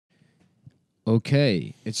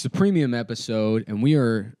Okay, it's the premium episode, and we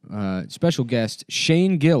are special guest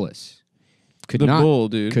Shane Gillis. Bull,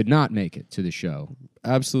 dude. Could not make it to the show.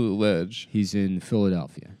 Absolute ledge. He's in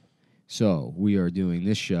Philadelphia. So we are doing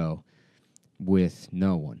this show with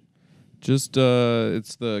no one. Just,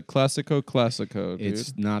 it's the Classico, dude.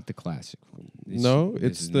 It's not the classic.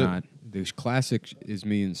 It's the... Not, the classic is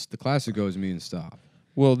me and... The Classico is me and Stop.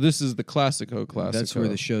 Well, this is the Classico. That's where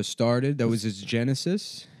the show started. That was its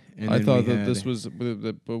genesis. And I thought that this was...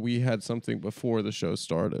 But we had something before the show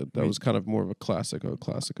started. That was kind of more of a Classico.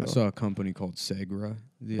 I saw a company called Segra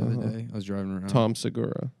the other day. I was driving around. Tom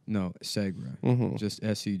Segura. No, Segra. Just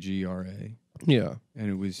Segra. Yeah.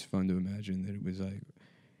 And it was fun to imagine that it was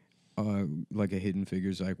like a Hidden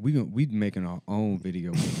Figures, like we'd making our own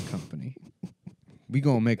video game company. We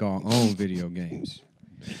gonna make our own video games.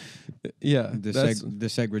 Yeah, the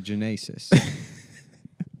Segra-genesis.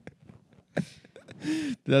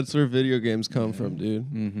 That's where video games come from, dude.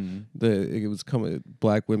 It was coming.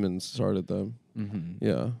 Black women started them.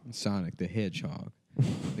 Yeah, Sonic the Hedgehog.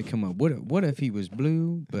 They come up. What if he was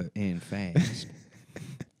blue and fast?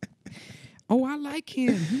 Oh, I like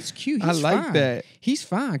him. He's cute. He's fine. That. He's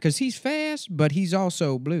fine because he's fast, but he's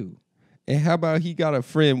also blue. And how about he got a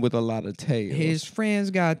friend with a lot of tails? His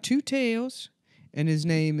friend's got 2 tails, and his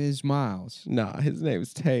name is Miles. Nah, his name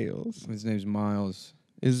is Tails. His name's Miles.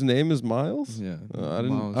 His name is Miles? Yeah.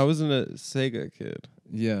 Miles. I wasn't a Sega kid.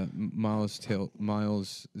 Yeah, Miles'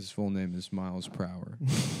 his full name is Miles Prower.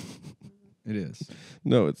 It is.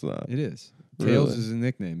 No, it's not. It is. Really? Tails is a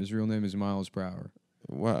nickname. His real name is Miles Prower.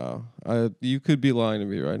 Wow. You could be lying to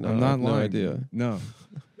me right now. I'm not I have lying. No idea. No.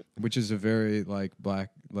 Which is a very black,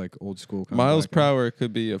 old school kind Miles of black Prower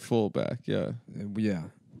could be a fullback, yeah. Yeah.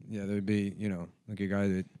 There'd be, like a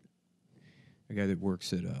guy that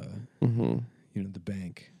works at the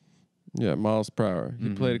bank. Yeah, Miles Prower. He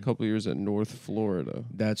played a couple years at North Florida.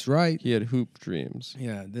 That's right. He had hoop dreams.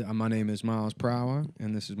 Yeah, my name is Miles Prower,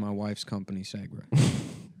 and this is my wife's company, Segra.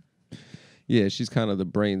 Yeah, she's kind of the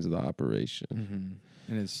brains of the operation.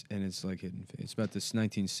 And it's like Hidden Figures. It's about this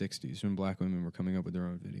 1960s when black women were coming up with their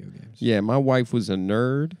own video games. Yeah, my wife was a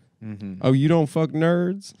nerd. Oh, you don't fuck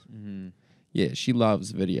nerds? Yeah, she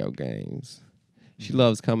loves video games. She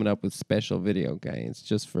loves coming up with special video games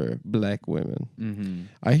just for black women.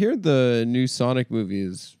 I hear the new Sonic movie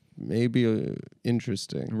is maybe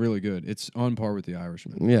interesting. Really good. It's on par with The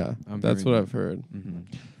Irishman. Yeah, that's what I've heard.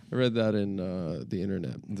 I read that in the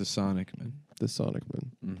internet. The Sonic Man. The Sonic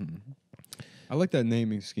Man. I like that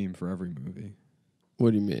naming scheme for every movie.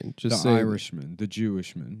 What do you mean? Just the Irishman, the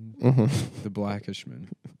Jewishman, the Blackishman.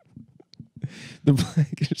 The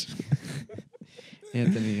Blackishman.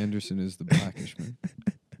 Anthony Anderson is the Blackishman.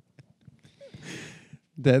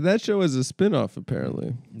 That show is a spin-off,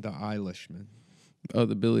 apparently. The Eilishman. Oh,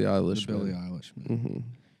 the Billie Eilishman. The Billie Eilishman.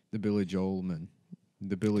 The Billy Joelman.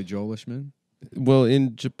 The Billy Joelishman? Well,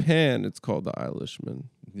 in Japan, it's called the Eilishman.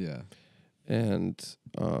 Yeah. And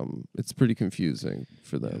it's pretty confusing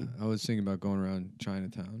for them. Yeah, I was thinking about going around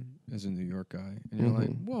Chinatown as a New York guy. And you're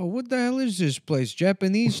like, whoa, what the hell is this place?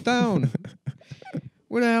 Japanese town.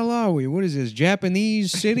 Where the hell are we? What is this?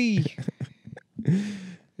 Japanese city?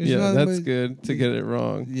 Yeah, that's good to get it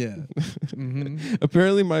wrong. Yeah.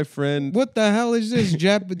 Apparently, my friend. What the hell is this?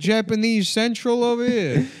 Japanese Central over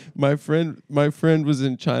here? My friend was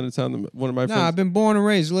in Chinatown. One of my friends. I've been born and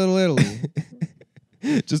raised Little Italy.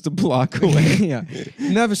 Just a block away. Yeah.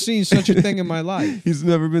 Never seen such a thing in my life. He's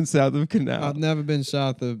never been south of Canal. I've never been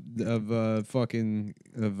south of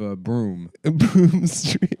Broome. Broome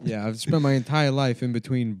Street. Yeah, I've spent my entire life in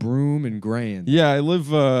between Broome and Grand. Yeah, I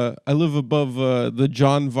live above the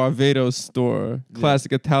John Varvatos store,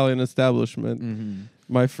 classic Italian establishment.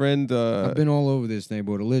 My friend I've been all over this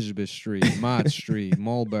neighborhood. Elizabeth Street, Mott Street,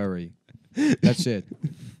 Mulberry. That's it.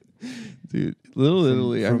 Dude, Little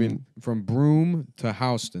Italy, from Broome to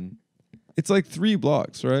Houston. It's like 3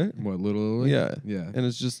 blocks, right? What, Little Italy? Yeah. Yeah. And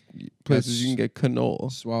it's just places you can get canola.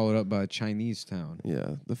 Swallowed up by Chinese town.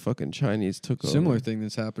 Yeah, the fucking Chinese took over. Similar thing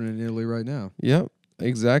that's happening in Italy right now. Yep,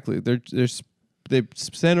 exactly. They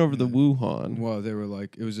sent over the Wuhan. Well, they were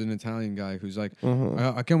like, it was an Italian guy who's like,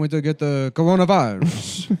 I can't wait to get the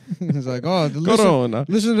coronavirus. He's like,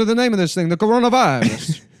 listen to the name of this thing, the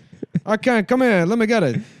coronavirus. I can't. Come here. Let me get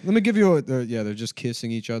it. Let me give you a... They're just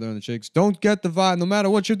kissing each other on the cheeks. Don't get the virus. No matter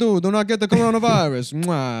what you do not get the coronavirus.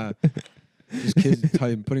 Mwah. Just kids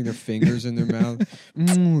putting their fingers in their mouth.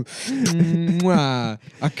 Mwah.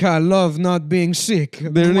 I can't love not being sick.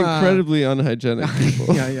 They're incredibly unhygienic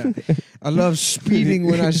people. Yeah. I love speeding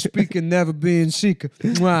when I speak and never being sick.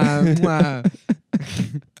 Mwah, mwah.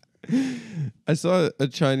 I saw a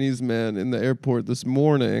Chinese man in the airport this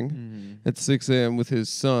morning at 6 a.m. with his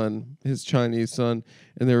son, his Chinese son,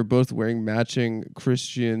 and they were both wearing matching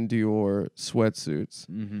Christian Dior sweatsuits.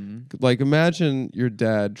 Like, imagine your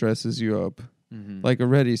dad dresses you up like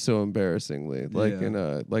already so embarrassingly, like in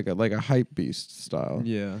a like a hype beast style.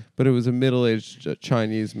 Yeah, but it was a middle-aged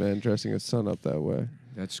Chinese man dressing his son up that way.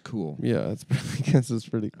 That's cool. Yeah, I guess it's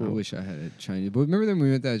pretty cool. I wish I had a Chinese. But remember when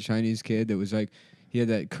we met that Chinese kid that was like, he had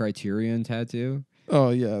that Criterion tattoo? Oh,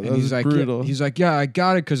 yeah, that was like, brutal. Yeah, he's like, yeah, I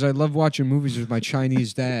got it because I love watching movies with my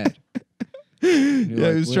Chinese dad. Yeah,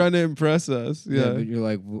 like, he was trying to impress us. Yeah, but you're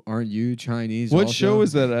like, aren't you Chinese? What also? show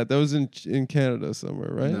was that at? That was in Canada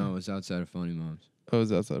somewhere, right? No, it was outside of Funny Moms. Oh, it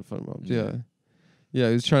was outside of Funny Moms. Yeah, yeah.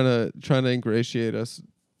 He was trying to ingratiate us,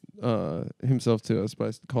 himself to us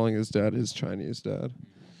by calling his dad his Chinese dad.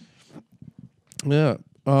 Yeah.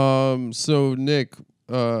 So Nick,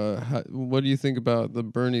 what do you think about the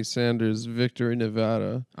Bernie Sanders victory in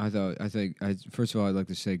Nevada? First of all, I'd like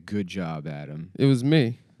to say good job, Adam. It was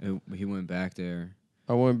me. He went back there.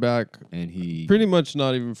 I went back, and he pretty much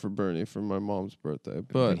not even for Bernie, for my mom's birthday,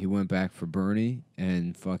 but he went back for Bernie,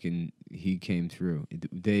 and fucking he came through.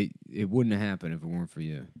 It wouldn't have happened if it weren't for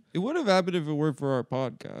you. It would have happened if it weren't for our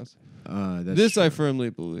podcast. That's true. I firmly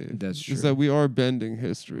believe. That's true. Is that we are bending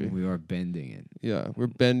history. We are bending it. Yeah, we're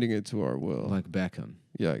bending it to our will. Like Beckham.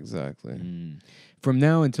 Yeah, exactly. From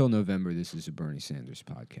now until November, this is a Bernie Sanders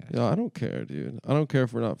podcast. Yeah, I don't care, dude. I don't care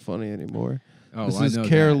if we're not funny anymore. Oh, this is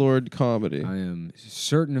Care Lord comedy. I am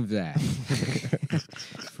certain of that.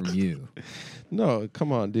 From you. No,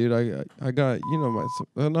 come on, dude. I got,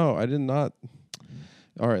 my... no, I did not...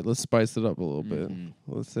 All right, let's spice it up a little bit.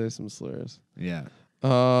 Let's say some slurs. Yeah.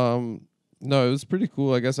 No, it was pretty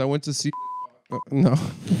cool. I guess I went to see... no.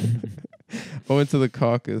 I went to the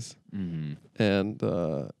caucus, and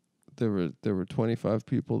there were 25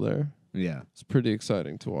 people there. Yeah. It's pretty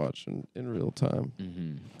exciting to watch in real time.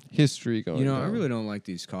 History going down. I really don't like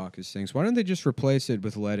these caucus things. Why don't they just replace it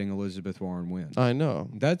with letting Elizabeth Warren win? I know.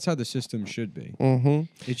 That's how the system should be.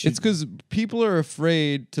 It's because people are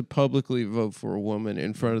afraid to publicly vote for a woman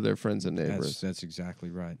in front of their friends and neighbors. That's exactly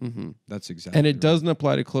right. That's exactly And it right. doesn't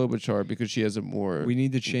apply to Klobuchar because she has a more we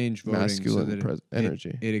need to change voting masculine so that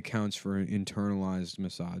energy. It accounts for internalized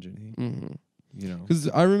misogyny. Because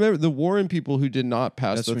I remember the Warren people who did not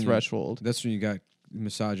pass the threshold. That's when you got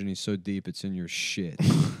misogyny so deep it's in your shit.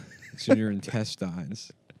 It's in your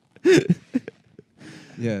intestines.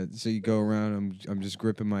 Yeah, so you go around, I'm just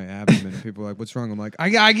gripping my abdomen. People are like, what's wrong? I'm like,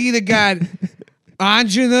 I either got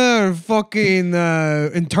angina or fucking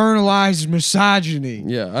internalized misogyny.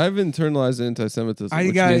 Yeah, I've internalized anti-Semitism,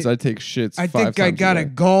 which means I take shits 5 times I think I got a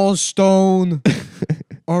gallstone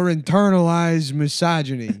or internalized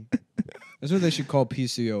misogyny. That's what they should call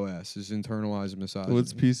PCOS, is internalized misogyny.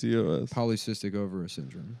 What's PCOS? Polycystic ovary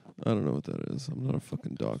syndrome. I don't know what that is. I'm not a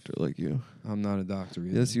fucking doctor like you. I'm not a doctor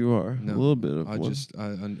either. Yes, you are. No, a little bit of I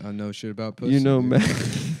one. I know shit about pussy. You know, man.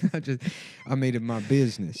 I made it my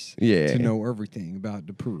business to know everything about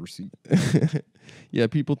the pussy. Yeah,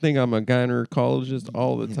 people think I'm a gynecologist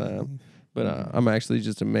all the time, but I'm actually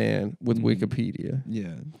just a man with Wikipedia.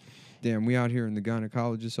 Yeah. Damn, we out here in the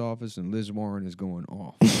gynecologist's office, and Liz Warren is going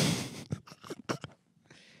off.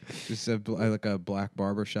 Just like a black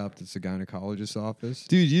barbershop that's a gynecologist's office.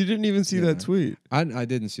 Dude, you didn't even see that tweet. I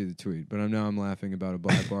didn't see the tweet, but I'm laughing about a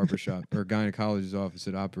black barbershop or gynecologist's office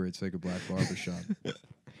that operates like a black barbershop.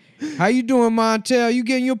 How you doing, Montel? You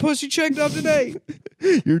getting your pussy checked out today?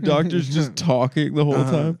 Your doctor's just talking the whole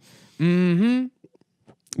time.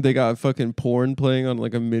 They got fucking porn playing on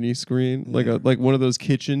like a mini screen, like one of those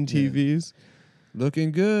kitchen TVs.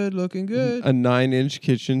 Looking good. A 9-inch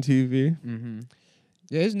kitchen TV.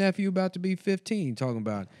 Yeah, his nephew about to be 15 talking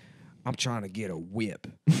about, I'm trying to get a whip.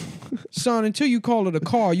 Son, until you call it a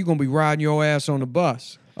car, you're going to be riding your ass on the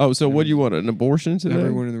bus. Oh, so what do you want, an abortion today?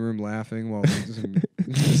 Everyone in the room laughing while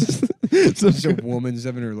some woman's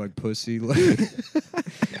having her like pussy.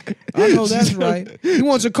 I know that's right. He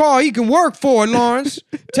wants a car he can work for, Lawrence.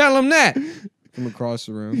 Tell him that. From across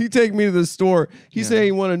the room. He take me to the store. He said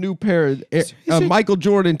he want a new pair of Michael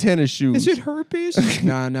Jordan tennis shoes. Is it herpes?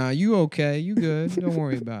 Nah, you okay. You good. Don't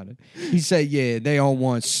worry about it. He said, yeah, they all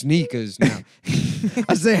want sneakers now.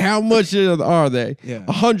 I said, how much are they? Yeah.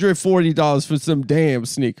 $140 for some damn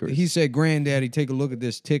sneakers. He said, Granddaddy, take a look at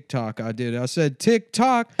this TikTok I did. I said,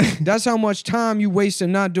 TikTok? That's how much time you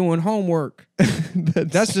wasting not doing homework.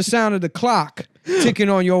 That's the sound of the clock ticking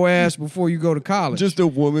on your ass before you go to college. Just a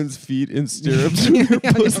woman's feet in stirrups in your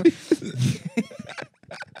pussy.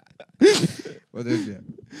 Well, there's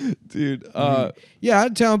Dude, yeah,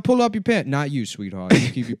 I'd tell him, pull up your pants. Not you, sweetheart. You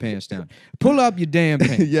keep your pants down. Pull up your damn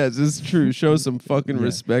pants. yes, it's true. Show some fucking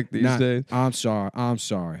respect these days. I'm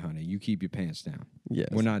sorry, honey. You keep your pants down. Yes.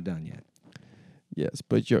 We're not done yet. Yes,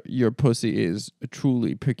 but your pussy is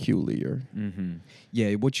truly peculiar. Mm-hmm.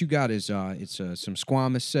 Yeah, what you got is it's some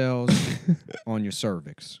squamous cells on your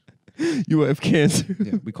cervix. You have cancer.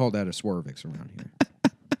 Yeah, we call that a swervix around here.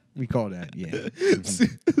 We call that, yeah.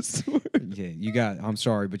 Mm-hmm. Yeah, you got. I'm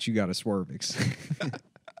sorry, but you got a swervix.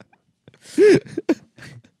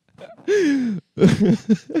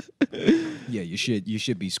 Yeah, you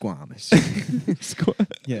should be squamous.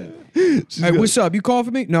 Yeah. Hey, what's up? You call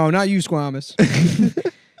for me? No, not you, squamous.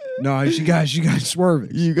 No, she got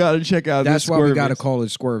swervix. You got to check out. That's why we got to call it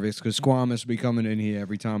swervix, because squamous be coming in here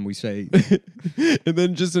every time we say. And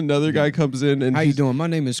then just another guy comes in and how you doing? My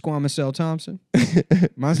name is Squamous L. Thompson.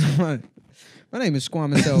 my name is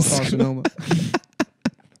Squamous L. Carcinoma.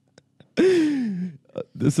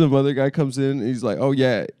 Some other guy comes in and he's like, "Oh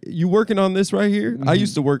yeah, you working on this right here? I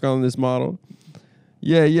used to work on this model.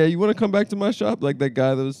 Yeah. You want to come back to my shop?" Like that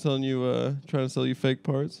guy that was telling you, trying to sell you fake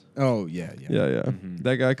parts. Oh yeah. Mm-hmm.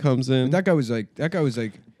 That guy comes in. But that guy was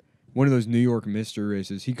like one of those New York mystery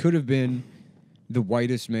races. He could have been the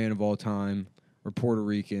whitest man of all time, or Puerto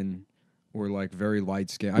Rican, or like very light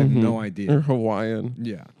skin. I have no idea. Or Hawaiian.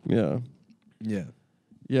 Yeah.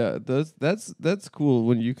 Yeah, that's cool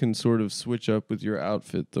when you can sort of switch up with your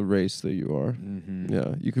outfit, the race that you are. Mm-hmm.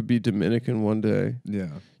 Yeah, you could be Dominican one day. Yeah.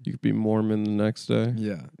 You could be Mormon the next day.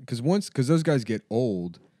 Yeah, because those guys get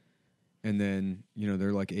old, and then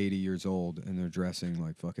they're like 80 years old and they're dressing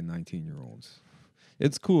like fucking 19-year-olds.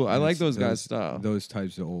 It's cool. I like those guys' style. Those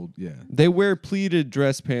types of old, yeah. They wear pleated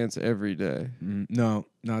dress pants every day. No,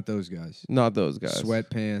 not those guys. Not those guys.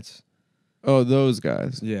 Sweatpants. Oh, those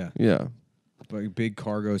guys. Yeah. Yeah. Like big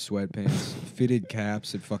cargo sweatpants, fitted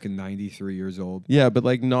caps at fucking 93 years old. Yeah, but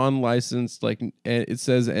like non-licensed, like it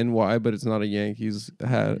says NY, but it's not a Yankees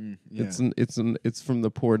hat. Yeah. It's from the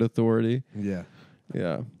Port Authority. Yeah.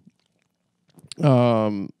 Yeah.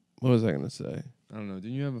 What was I gonna say? I don't know.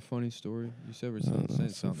 Didn't you have a funny story? You said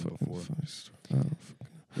something before.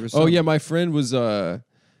 Oh yeah, my friend was my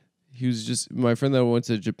friend that I went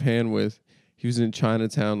to Japan with. He was in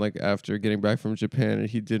Chinatown like after getting back from Japan, and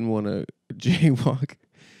he didn't want to jaywalk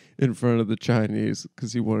in front of the Chinese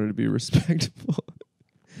because he wanted to be respectful.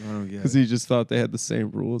 I don't get it. Because he just thought they had the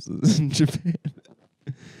same rules as in Japan.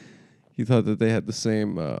 He thought that they had the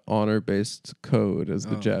same honor-based code as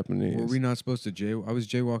the Japanese. Were we not supposed to I was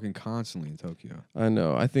jaywalking constantly in Tokyo. I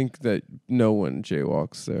know. I think that no one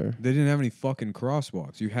jaywalks there. They didn't have any fucking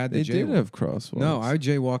crosswalks. You had to jaywalk. They did have crosswalks. No, I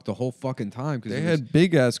jaywalked the whole fucking time. They had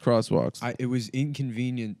big-ass crosswalks. It was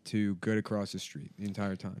inconvenient to get across the street the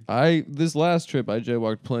entire time. This last trip, I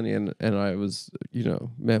jaywalked plenty, and I was,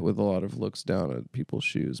 met with a lot of looks down at people's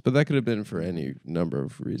shoes. But that could have been for any number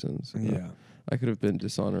of reasons. Yeah. I could have been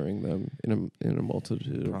dishonoring them in a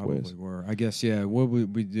multitude of ways. Probably were. I guess, yeah.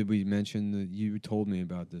 What did we mention that you told me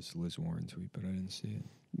about this Liz Warren tweet, but I didn't see it.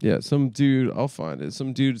 Yeah, some dude, I'll find it.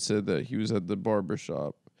 Some dude said that he was at the barber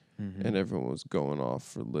shop and everyone was going off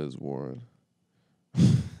for Liz Warren.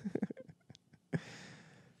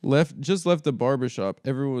 Just left the barber shop.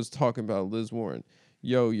 Everyone was talking about Liz Warren.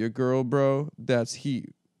 Yo, your girl, bro, that's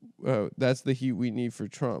heat. That's the heat we need for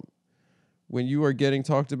Trump. When you are getting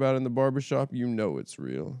talked about in the barbershop, you know it's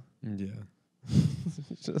real. Yeah.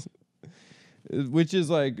 Which is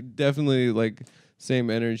like definitely like same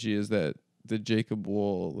energy as that the Jacob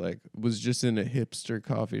Wool like was just in a hipster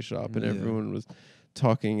coffee shop and everyone was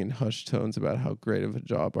talking in hushed tones about how great of a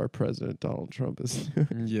job our president Donald Trump is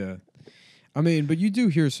doing. Yeah. I mean, but you do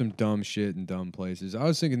hear some dumb shit in dumb places. I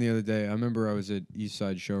was thinking the other day, I remember I was at East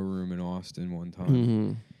Side Showroom in Austin one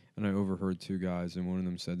time. And I overheard two guys, and one of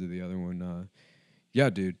them said to the other one, yeah,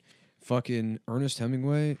 dude, fucking Ernest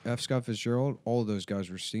Hemingway, F. Scott Fitzgerald, all of those guys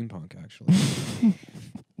were steampunk, actually.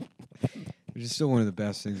 Which is still one of the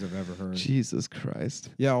best things I've ever heard. Jesus Christ.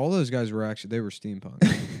 Yeah, all those guys were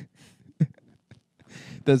steampunk.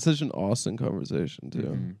 That's such an awesome conversation, too.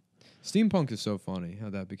 Mm-hmm. Steampunk is so funny, how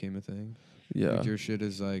that became a thing. Yeah. Like your shit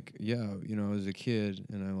is like, I was a kid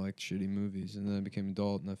and I liked shitty movies. And then I became an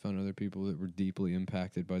adult and I found other people that were deeply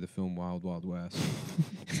impacted by the film Wild Wild West.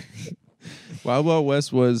 Wild Wild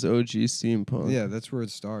West was OG steampunk. Yeah, that's where it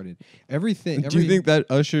started. Everything. Do you think that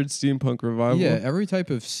ushered steampunk revival? Yeah, every type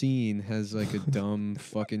of scene has like a dumb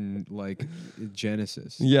fucking like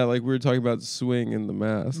genesis. Yeah, like we were talking about Swing and The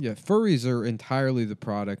Mask. Yeah, furries are entirely the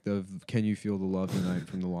product of Can You Feel the Love Tonight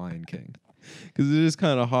from The Lion King. Because it is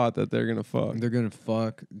kind of hot that they're gonna fuck. They're gonna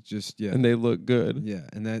fuck. Just yeah. And they look good. Yeah,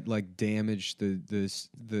 and that like damaged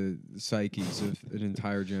the psyches of an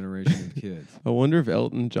entire generation of kids. I wonder if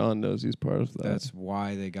Elton John knows he's part of that. That's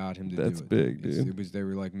why they got him to do it. That's big, dude. It was they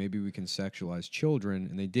were like, maybe we can sexualize children,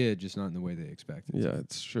 and they did, just not in the way they expected. Yeah,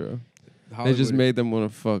 it's true. Hollywood, they just made them want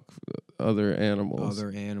to fuck other animals.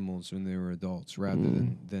 Other animals when they were adults, rather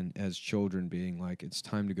than as children being like, it's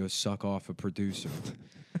time to go suck off a producer.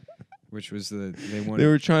 Which was they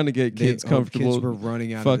were trying to get kids comfortable. Kids were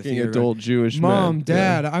running out fucking of the adult Jewish men. Mom,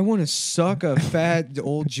 Dad, I want to suck a fat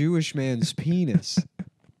old Jewish man's penis.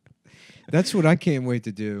 That's what I can't wait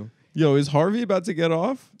to do. Yo, is Harvey about to get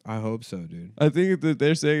off? I hope so, dude. I think that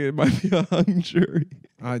they're saying it might be a hung jury.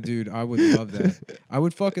 Dude, I would love that. I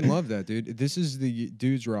would fucking love that, dude. This is the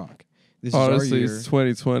Dude's Rock. This Honestly, is our year. It's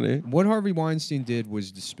 2020. What Harvey Weinstein did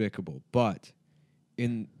was despicable, but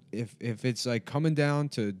if it's like coming down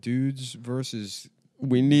to dudes versus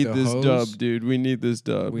we need this hoes, dub, dude. We need this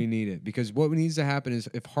dub. We need it because what needs to happen is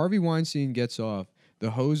if Harvey Weinstein gets off,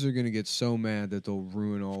 the hoes are gonna get so mad that they'll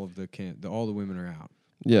ruin all of all the women are out.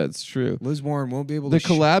 Yeah, it's true. Liz Warren won't be able to. The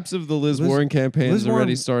collapse of the Liz Warren campaign has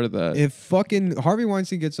already started that. If fucking Harvey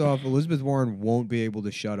Weinstein gets off, Elizabeth Warren won't be able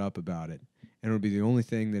to shut up about it, and it'll be the only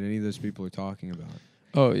thing that any of those people are talking about.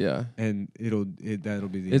 Oh yeah, and that'll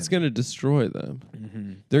be the. It's gonna destroy them.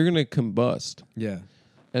 Mm-hmm. They're gonna combust. Yeah,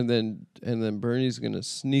 and then Bernie's gonna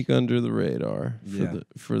sneak under the radar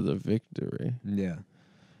for the victory. Yeah.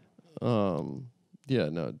 Yeah,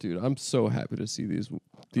 no, dude, I'm so happy to see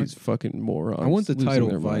these fucking morons. I want the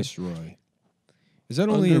title Viceroy. Is that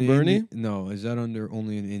only under in Bernie? No, is that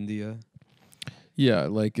only in India? Yeah,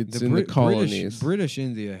 like it's in the colonies. British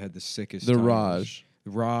India had the sickest. The titles.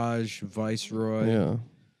 Raj, Viceroy. Yeah.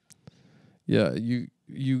 Yeah,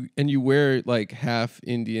 you wear like half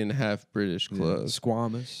Indian, half British clothes.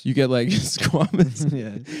 Squamous. You get like squamous.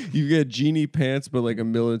 Yeah. You get genie pants, but like a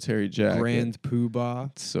military jacket. Grand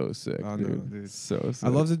Poobah. So sick, dude. So sick. I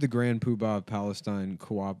love that the Grand Poobah of Palestine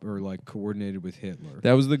coordinated with Hitler.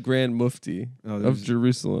 That was the Grand Mufti of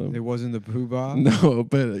Jerusalem. It wasn't the Poobah? No,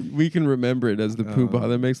 but we can remember it as the Poobah.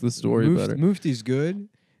 That makes the story better. Mufti's good,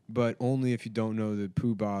 but only if you don't know that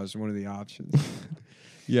Poobah is one of the options.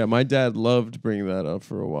 Yeah, my dad loved bringing that up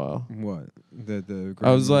for a while. What?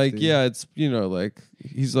 I was like, yeah, it's, like,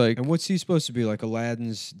 he's like... And what's he supposed to be, like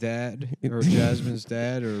Aladdin's dad? Or Jasmine's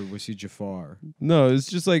dad? Or was he Jafar? No, it's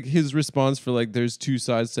just like his response for, like, there's two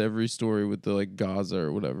sides to every story with the, like, Gaza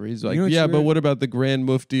or whatever. He's like, yeah, but what about the Grand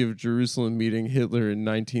Mufti of Jerusalem meeting Hitler in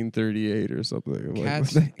 1938 or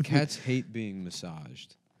something? Cats hate being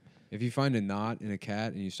massaged. If you find a knot in a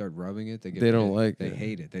cat and you start rubbing it, they don't like it. They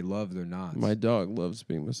hate it. They love their knots. My dog loves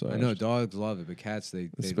being massaged. I know dogs love it, but cats they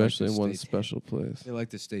especially like in one special place. They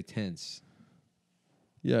like to stay tense.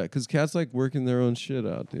 Yeah, because cats like working their own shit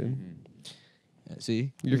out, dude. Mm-hmm.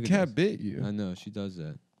 See, your cat bit you. I know she does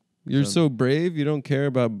that. You're so brave. You don't care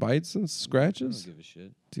about bites and scratches. I don't give a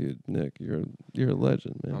shit, dude. Nick, you're a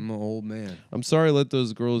legend, man. I'm an old man. I'm sorry I let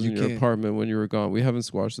those girls in your apartment when you were gone. We haven't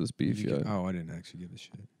squashed this beef yet. Oh, I didn't actually give a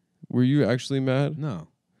shit. Were you actually mad? No.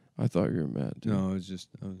 I thought you were mad, dude. No, I was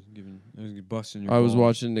busting your I was balls.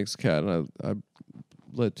 watching Nick's cat, and I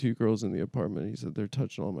let two girls in the apartment. And he said, they're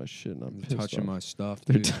touching all my shit, and I'm pissed touching off. my stuff,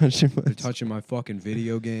 dude. They're touching my fucking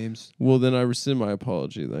video games. Well, then I rescind my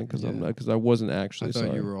apology then, because I wasn't actually sorry. I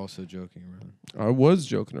thought you were also joking around. I was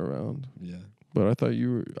joking around. Yeah. But I thought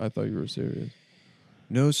you were serious.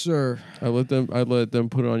 No, sir. I let them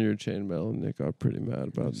put on your chainmail, and Nick got pretty mad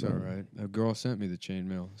about that. That's all right. A girl sent me the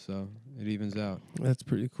chainmail, so it evens out. That's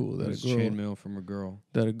pretty cool. That it's chainmail from a girl.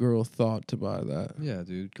 That a girl thought to buy that. Yeah,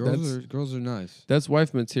 dude. Girls are nice. That's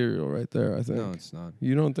wife material right there, I think. No, it's not.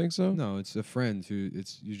 You don't think so? No, it's a friend who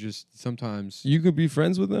you just sometimes. You could be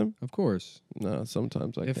friends with them? Of course. No,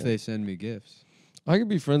 sometimes I can't. If they send me gifts. I could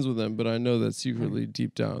be friends with them, but I know that secretly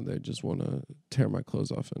deep down they just want to tear my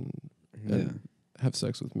clothes off and have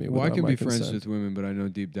sex with me. Well, I can be consent. friends with women, but I know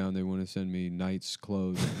deep down they want to send me knight's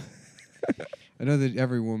clothes. I know that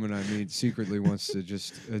every woman I meet secretly wants to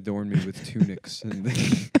just adorn me with tunics and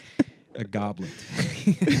a goblet.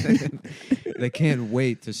 They can't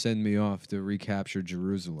wait to send me off to recapture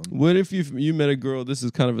Jerusalem. What if you met a girl? This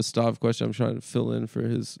is kind of a Stav question. I'm trying to fill in for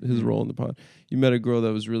his role in the pod. You met a girl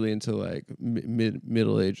that was really into like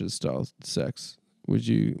Middle Ages style sex. Would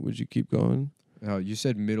you keep going? Oh, you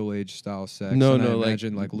said Middle Age style sex. No, and no, I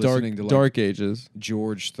imagine like dark, listening to like Dark Ages.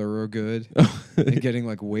 George Thorogood and getting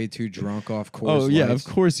like way too drunk off course. Oh yeah, lights.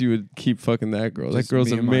 of course you would keep fucking that girl. Just that girl's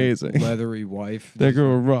me and amazing. My leathery wife. That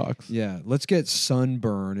girl rocks. Yeah, let's get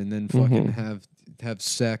sunburn and then fucking have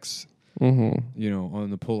sex. Mm-hmm. On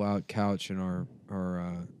the pull-out couch in our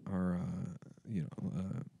I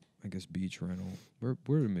guess beach rental. We're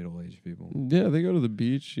middle-aged people. Yeah, they go to the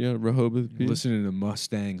beach. Yeah, Rehoboth Beach. Listening to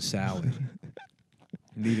Mustang Sally.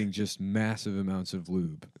 Needing just massive amounts of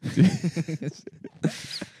lube.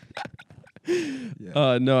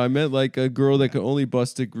 Yeah. No, I meant like a girl that could only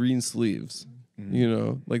bust at green sleeves. You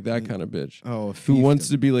know, like that kind of bitch. Oh, who wants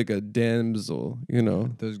to be like a damsel, you know.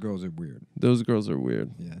 Those girls are weird. Those girls are weird.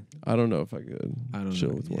 Yeah. I don't know if I could chill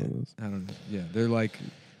with one of those. I don't know. Yeah, they're like,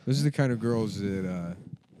 those are the kind of girls that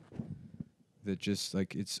just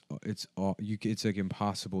like, it's like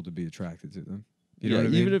impossible to be attracted to them. You know what I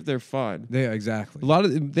mean? Even if they're fine. Yeah, exactly.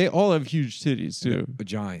 They all have huge titties too. A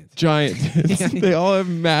giant. Giant tits. They all have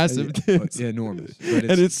massive tits. Yeah, enormous.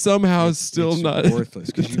 And it's somehow still not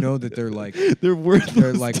worthless because you know that they're like they're worthless.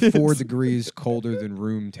 They're like tits. 4 degrees colder than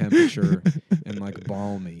room temperature and like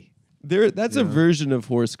balmy. That's a version of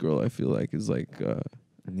horse girl. I feel like is like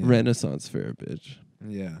Renaissance fair bitch.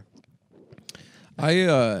 Yeah. I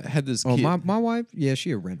had this kid. My wife? Yeah,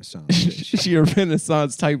 she a Renaissance bitch. She a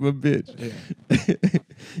Renaissance type of bitch.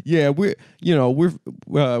 Yeah. Yeah,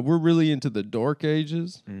 we're really into the dork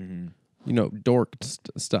ages. Mm-hmm. You know, dork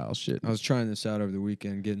style shit. I was trying this out over the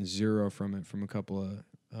weekend, getting 0 from it from a couple of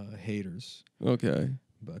haters. Okay.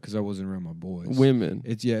 Because I wasn't around my boys. Women.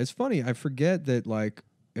 It's funny. I forget that like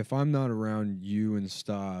if I'm not around you and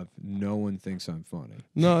Stav, no one thinks I'm funny.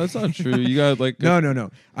 No, that's not true. You got like no.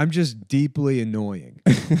 I'm just deeply annoying.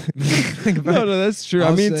 No, that's true.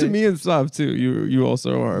 I mean, to me and Stav too. You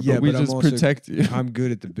also are, yeah, but we just protect you. I'm good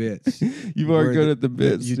at the bits. You are good at the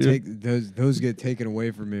bits. You take those get taken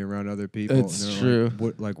away from me around other people. That's true.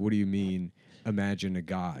 Like, what do you mean? Imagine a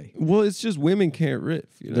guy. Well, it's just women can't riff.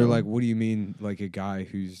 You know? They're like, what do you mean? Like a guy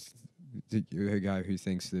who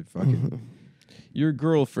thinks that fucking. Your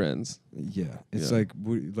girlfriends. Yeah, it's like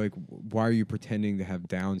why are you pretending to have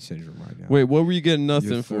Down syndrome right now? Wait, what were you getting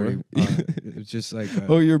nothing for? It's just like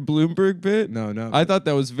your Bloomberg bit. No. I thought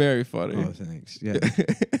that was very funny. Oh, thanks. Yeah,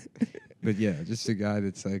 but yeah, just a guy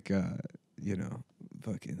that's like,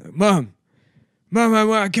 fucking Mom,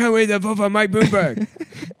 I can't wait to vote for Mike Bloomberg.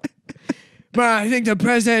 Mom, I think the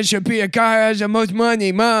president should be a guy who has the most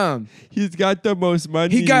money, Mom. He's got the most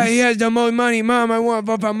money. He has the most money, Mom. I want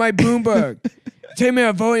to vote for Mike Bloomberg. Take me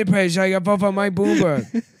a voting page so I can vote for Mike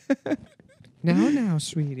Bloomberg. Now,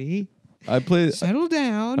 sweetie. Settle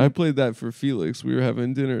down. I played that for Felix. We were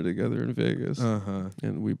having dinner together in Vegas.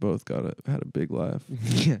 And we both had a big laugh.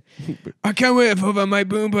 Yeah. I can't wait to vote for Mike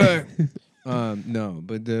Bloomberg. No,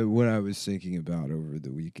 but what I was thinking about over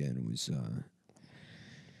the weekend was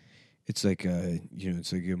it's like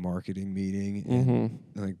it's like a marketing meeting and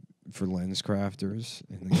like for LensCrafters.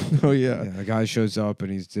 And a guy shows up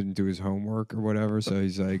and he didn't do his homework or whatever, so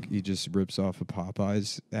he's like he just rips off a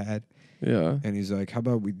Popeyes ad. Yeah. And he's like, how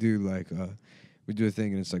about we do like we do a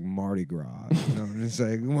thing and it's like Mardi Gras. You know? And it's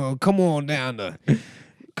like, well, come on down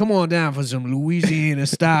for some Louisiana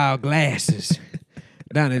style glasses.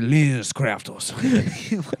 Down at LensCrafters.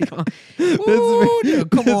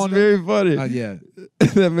 That's very funny. Yeah.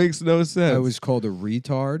 That makes no sense. I was called a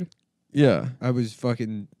retard. Yeah. I was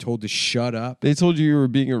fucking told to shut up. They told you were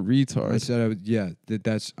being a retard. I said,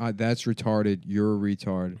 that's retarded. You're a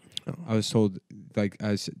retard. Oh. I was told,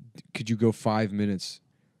 I said, could you go 5 minutes?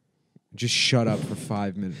 Just shut up for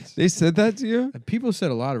 5 minutes. They said that to you? People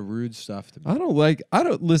said a lot of rude stuff to me.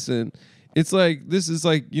 Listen, it's like, this is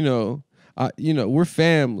like, we're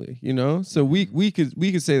family, so we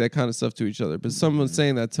could say that kind of stuff to each other, but someone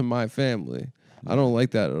saying that to my family, I don't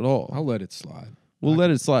like that at all. I'll let it slide. We'll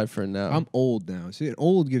let it slide for now. I'm old now. See,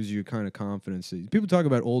 old gives you a kind of confidence. People talk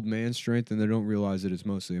about old man strength and they don't realize that it's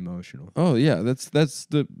mostly emotional. Oh yeah, that's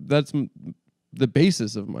the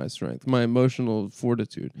basis of my strength, my emotional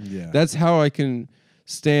fortitude. Yeah, that's how I can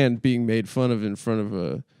stand being made fun of in front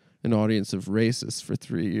of an audience of racists for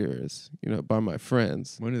 3 years, by my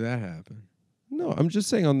friends. When did that happen? No, I'm just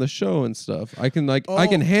saying on the show and stuff. I can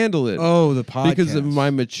handle it. Oh, the podcast. Because of my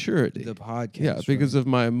maturity. The podcast. Yeah, because of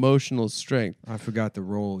my emotional strength. I forgot the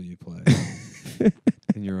role you play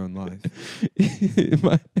in your own life.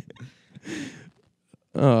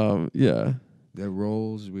 Yeah. The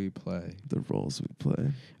roles we play. The roles we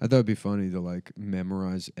play. I thought it'd be funny to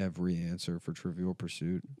memorize every answer for Trivial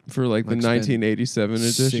Pursuit. For the 1987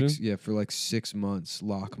 edition? For 6 months,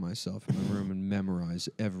 lock myself in my room and memorize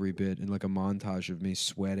every bit and a montage of me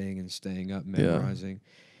sweating and staying up memorizing.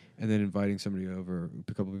 Yeah. And then inviting somebody over,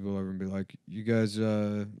 a couple people over and be like, you guys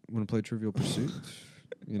want to play Trivial Pursuit?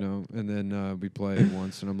 And then we play it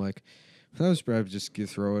once and I'm like, that was probably just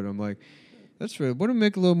throw it. I'm like, that's right. What to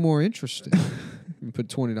make it a little more interesting? We put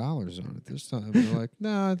 $20 on it this time. They're like,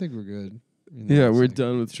 nah, I think we're good. Yeah, we're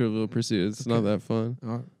done with Trivial Pursuit. It's not that fun.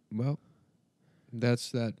 Well,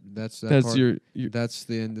 that's that. That's part. Your that's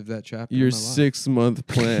the end of that chapter. Your 6-month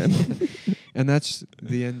plan. And that's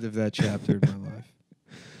the end of that chapter in my life.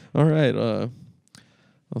 All right.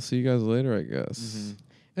 I'll see you guys later, I guess. Mm-hmm.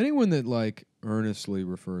 Anyone that like earnestly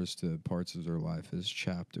refers to parts of their life as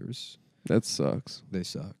chapters, that sucks. They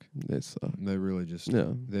suck. They suck. They really just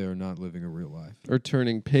they are not living a real life. Or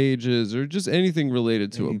turning pages or just anything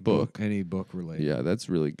related to a book. Any book related. Yeah, that's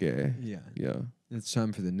really gay. Yeah. Yeah. It's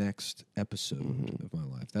time for the next episode of my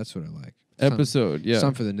life. That's what I like. Episode, yeah. It's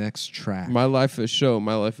time for the next track. My life a show,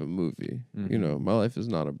 my life a movie. You know, my life is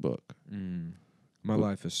not a book. My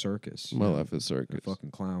life is circus. My life is circus. The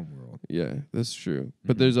fucking clown world. Yeah, that's true.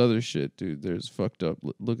 But there's other shit, dude. There's fucked up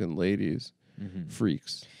looking ladies,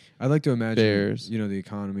 freaks. I like to imagine, bears. You know, the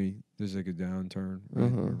economy, there's like a downturn,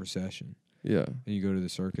 right? A recession. Yeah. And you go to the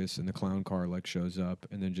circus and the clown car like shows up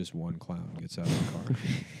and then just one clown gets out of the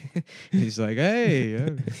car. He's like,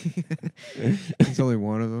 hey. It's only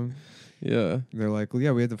one of them. Yeah. They're like, well,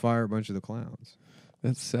 yeah, we had to fire a bunch of the clowns.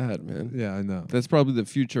 That's sad, man. Yeah, I know. That's probably the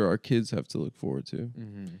future our kids have to look forward to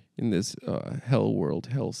in this hell world,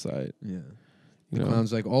 hell site. Yeah. The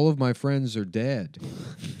clown's like, all of my friends are dead.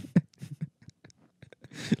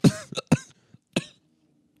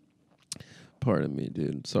 Pardon me,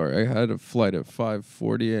 dude. Sorry, I had a flight at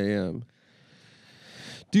 5:40 a.m.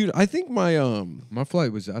 Dude, I think my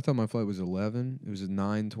flight was. I thought my flight was 11. It was at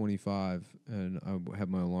 9:25, and I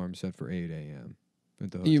had my alarm set for 8 a.m.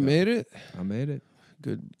 at the hotel. You made it? I made it.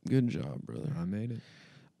 Good job, brother. I made it.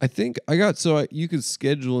 I think you could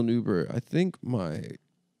schedule an Uber. I think my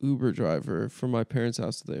Uber driver from my parents'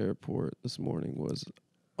 house to the airport this morning was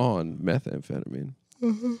on methamphetamine.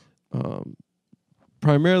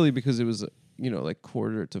 Primarily because it was like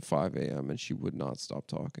 4:45 a.m. and she would not stop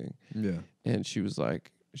talking. Yeah. And she was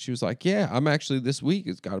like, yeah, I'm actually this week.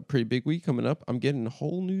 It's got a pretty big week coming up. I'm getting a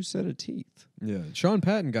whole new set of teeth. Yeah. Sean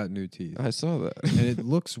Patton got new teeth. I saw that. And it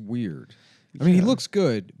looks weird. I mean, he looks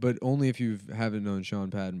good, but only if you haven't known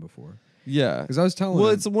Sean Patton before. Yeah. Because I was telling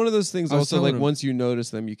him. It's one of those things also, like, once you notice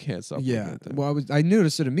them, you can't stop looking at them. Well, I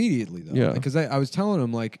noticed it immediately, though. Yeah. Because I was telling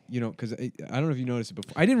him, like, because I don't know if you noticed it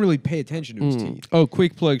before. I didn't really pay attention to his teeth. Oh,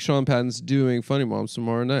 quick plug. Sean Patton's doing Funny Moms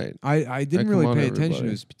tomorrow night. I didn't really pay attention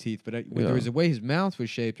to his teeth, but there was a way his mouth was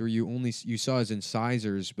shaped where you saw his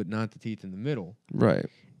incisors, but not the teeth in the middle. Right.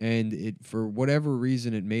 And for whatever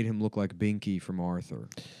reason, it made him look like Binky from Arthur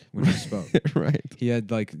when he spoke. Right. He had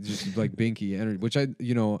just Binky energy, which I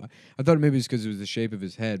thought maybe it's because it was the shape of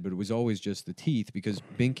his head, but it was always just the teeth because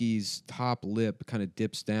Binky's top lip kind of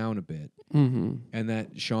dips down a bit, and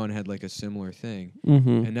that Sean had like a similar thing.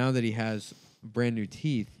 And now that he has brand new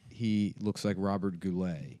teeth, he looks like Robert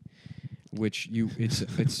Goulet. Which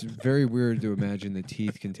it's very weird to imagine that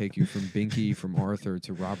teeth can take you from Binky from Arthur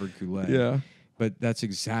to Robert Goulet. Yeah. But that's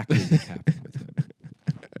exactly what happened with him.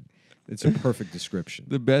 It's a perfect description.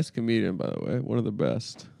 The best comedian, by the way. One of the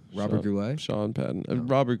best. Robert Goulet? Sean Patton. No.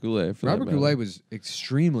 Robert Goulet. Robert Goulet was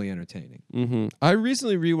extremely entertaining. I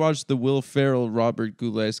recently rewatched the Will Ferrell Robert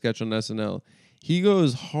Goulet sketch on SNL. He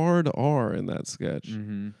goes hard R in that sketch.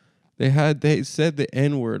 They said the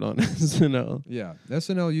N-word on SNL. Yeah.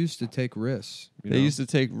 SNL used to take risks. They used to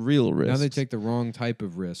take real risks. Now they take the wrong type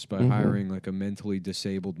of risk by hiring like a mentally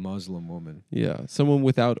disabled Muslim woman. Yeah. Someone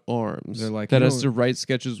without arms. They're like, that has to write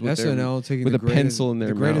sketches with SNL taking with a pencil in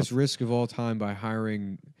their mouth. The greatest risk of all time by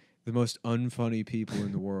hiring the most unfunny people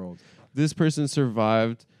in the world. This person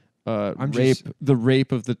survived the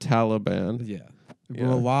rape of the Taliban. Yeah. Yeah.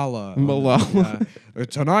 Malala.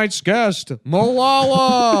 Tonight's guest,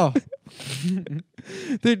 Malala.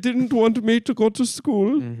 They didn't want me to go to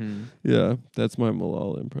school. Yeah, that's my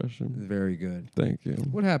Malala impression. Very good. Thank you.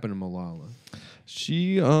 What happened to Malala?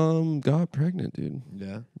 She got pregnant, dude.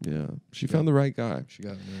 Yeah. Yeah. She found the right guy. She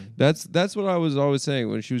got married. That's what I was always saying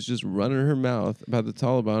when she was just running her mouth about the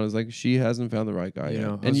Taliban. I was like, she hasn't found the right guy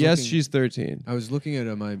yet. And yes, she's 13. I was looking at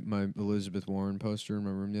my Elizabeth Warren poster in my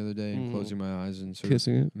room the other day and closing my eyes and sort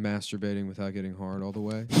kissing of it, masturbating without getting hard all the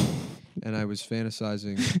way. And I was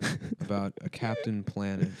fantasizing about a Captain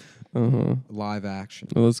Planet live action.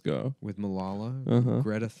 Let's go. With Malala,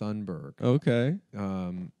 Greta Thunberg. Okay.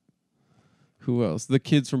 Who else? The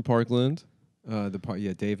kids from Parkland.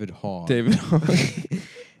 David Hogg. David Hogg.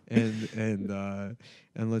 and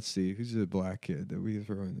let's see, who's the black kid that we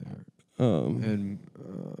throw in there?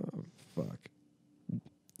 Fuck.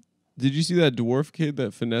 Did you see that dwarf kid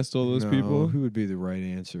that finessed all those people? Who would be the right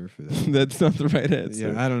answer for that? That's not the right answer.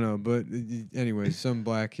 Yeah, I don't know. But anyway, some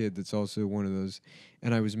black kid that's also one of those.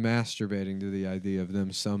 And I was masturbating to the idea of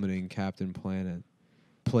them summoning Captain Planet,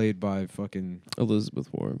 played by fucking Elizabeth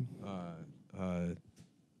Warren.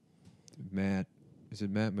 Matt. Is it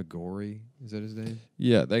Matt McGorry? Is that his name?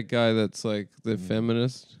 Yeah, that guy that's like the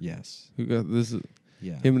feminist. Yes. Who got this?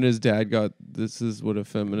 Yeah. Him and his dad got this is what a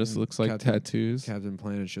feminist looks like. Tattoos. Captain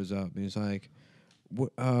Planet shows up and he's like,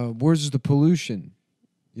 "Where's the pollution?"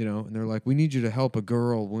 You know, and they're like, "We need you to help a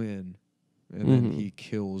girl win," and then he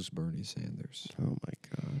kills Bernie Sanders. Oh my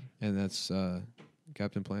god! And that's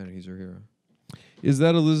Captain Planet. He's our hero. Is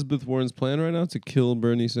that Elizabeth Warren's plan right now to kill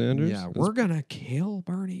Bernie Sanders? Yeah, we're gonna kill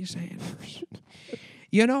Bernie Sanders.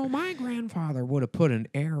 You know, my grandfather would have put an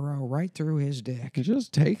arrow right through his dick.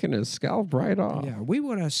 Just taking his scalp right off. Yeah, we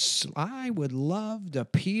would have. I would love to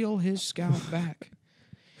peel his scalp back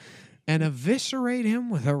and eviscerate him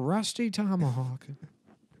with a rusty tomahawk.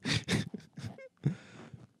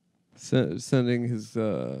 Sending his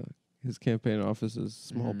campaign offices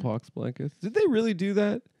smallpox blankets. Did they really do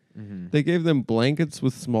that? Mm-hmm. They gave them blankets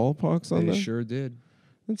with smallpox on them? They sure did.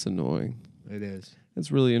 That's annoying. It is.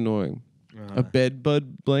 That's really annoying. A bed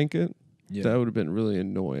bud blanket? Yeah. That would have been really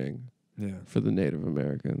annoying for the Native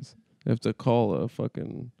Americans. They have to call a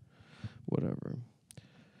fucking whatever.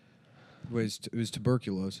 It was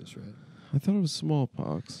tuberculosis, right? I thought it was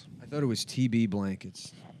smallpox. I thought it was TB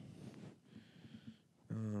blankets.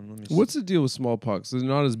 What's the deal with smallpox? Is it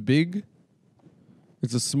not as big?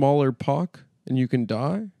 It's a smaller pox, and you can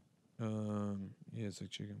die? Yeah, it's like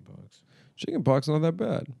chickenpox. Chickenpox not that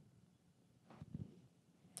bad.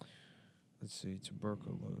 Let's see,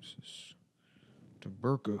 tuberculosis.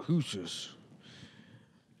 Tuberculosis.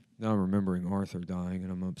 Now I'm remembering Arthur dying,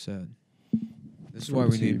 and I'm upset. This is why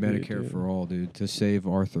we need Medicare for all, dude, to save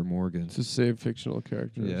Arthur Morgan. To save fictional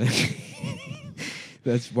characters. Yeah.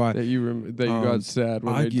 That's why that you got sad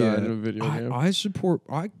when they died in a video game. I support.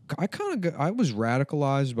 I was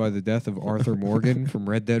radicalized by the death of Arthur Morgan from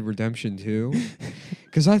Red Dead Redemption 2,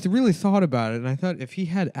 because I really thought about it, and I thought if he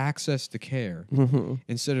had access to care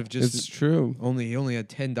instead of just it's true. He only had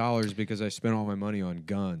 $10 because I spent all my money on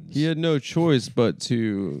guns. He had no choice but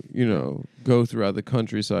to go throughout the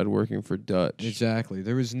countryside working for Dutch. Exactly.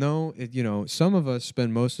 There was no. Some of us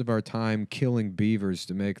spend most of our time killing beavers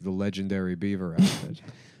to make the legendary beaver outfit.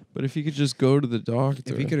 But if he could just go to the doctor.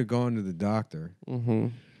 If he could have gone to the doctor. Mm-hmm.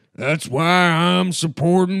 That's why I'm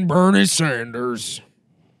supporting Bernie Sanders.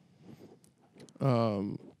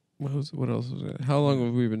 What else was it? How long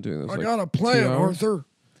have we been doing this? I got a plan, Arthur.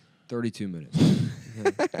 32 minutes.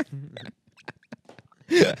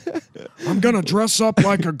 I'm going to dress up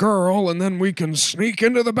like a girl, and then we can sneak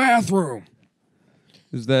into the bathroom.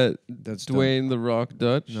 That's Dwayne the Rock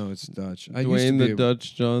Dutch? No, it's Dutch. Dwayne the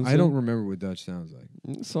Dutch Johnson? I don't remember what Dutch sounds like.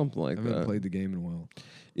 Something like that. I haven't played the game in a while.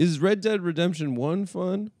 Is Red Dead Redemption 1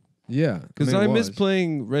 fun? Yeah. Because I miss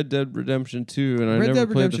playing Red Dead Redemption 2, and I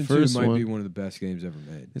never played the first one. Red Dead Redemption 2 might be one of the best games ever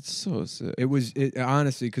made. It's so sick. It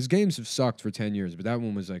honestly, because games have sucked for 10 years, but that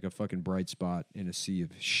one was like a fucking bright spot in a sea of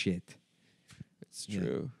shit. It's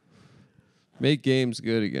true. Make games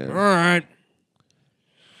good again. All right.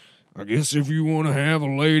 I guess if you want to have a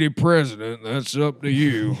lady president, that's up to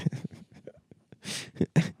you.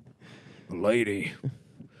 A lady.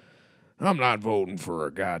 I'm not voting for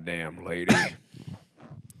a goddamn lady.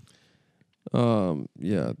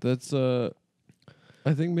 Yeah, that's I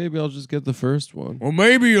think maybe I'll just get the first one. Well,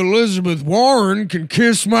 maybe Elizabeth Warren can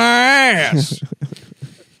kiss my ass.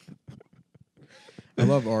 I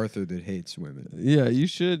love Arthur that hates women. Yeah, you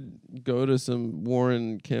should go to some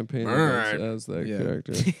Warren campaign events as that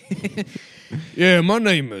character. Yeah, my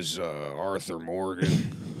name is Arthur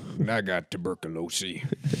Morgan, and I got tuberculosis.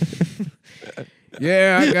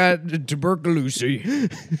 Yeah, I got tuberculosis.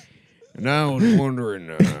 And I was wondering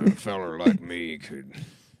a feller like me could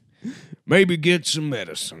maybe get some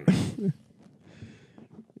medicine.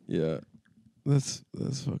 Yeah, that's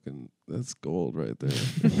gold right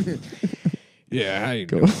there. Yeah, how you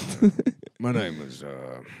doing? My name is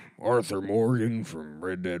Arthur Morgan from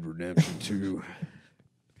Red Dead Redemption 2.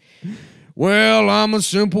 Well, I'm a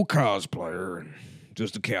simple cosplayer and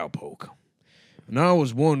just a cowpoke. And I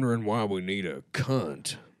was wondering why we need a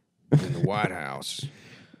cunt in the White House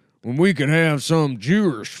when we could have some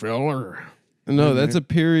Jewish feller. No, that's a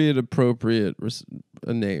period appropriate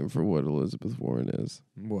a name for what Elizabeth Warren is.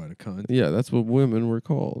 What, a cunt? Yeah, that's what women were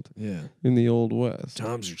called. Yeah. In the Old West.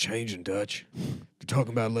 Times are changing, Dutch. They're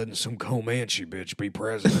talking about letting some Comanche bitch be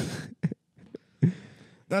president.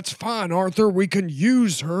 That's fine, Arthur. We can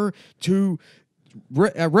use her to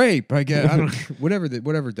rape, I guess. I don't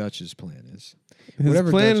whatever Dutch's plan is. His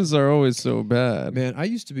plans are always so bad. Man, I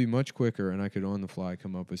used to be much quicker, and I could on the fly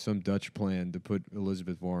come up with some Dutch plan to put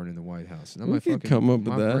Elizabeth Warren in the White House. And we could come up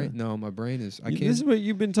with that. My brain is. I can't. This is what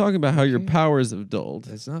you've been talking about. How your powers have dulled.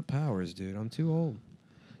 It's not powers, dude. I'm too old.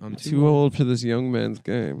 I'm too old for this young man's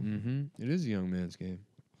game. It is a young man's game.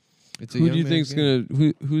 It's Who do you think's gonna?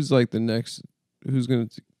 Who's like the next? Who's gonna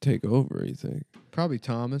take over? You think? Probably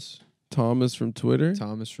Thomas. Thomas from Twitter.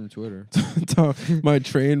 My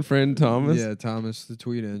train friend Thomas. Yeah, Thomas the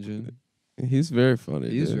tweet engine. He's very funny.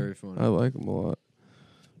 He is very funny. I like him a lot.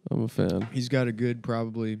 I'm a fan. He's got a good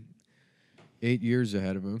probably 8 years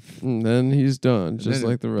ahead of him. And then he's done, just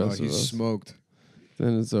like the rest of us. He's smoked.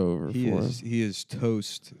 Then it's over for him. He is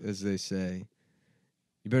toast, as they say.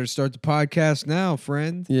 You better start the podcast now,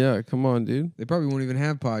 friend. Yeah, come on, dude. They probably won't even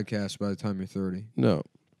have podcasts by the time you're 30. No.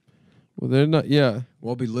 Well, they're not. Yeah.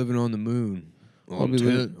 We'll be living on the moon.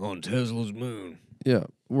 On Tesla's moon. Yeah.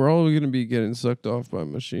 We're all going to be getting sucked off by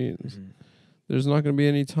machines. Mm-hmm. There's not going to be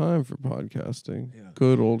any time for podcasting. Yeah.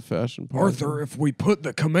 Good old-fashioned podcasting. Arthur, if we put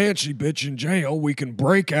the Comanche bitch in jail, we can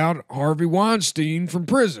break out Harvey Weinstein from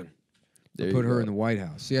prison. Put her in the White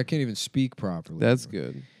House. See, I can't even speak properly. That's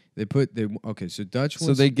good. Okay, so Dutch.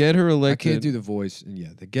 So they get her elected. I can't do the voice, and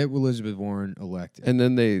they get Elizabeth Warren elected, and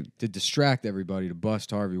then to distract everybody to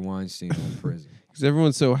bust Harvey Weinstein out of prison because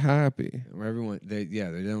everyone's so happy. They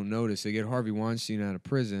don't notice. They get Harvey Weinstein out of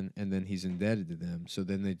prison, and then he's indebted to them. So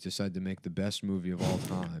then they decide to make the best movie of all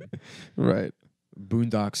time, right?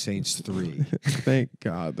 Boondock Saints 3. Thank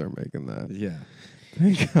God they're making that. Yeah.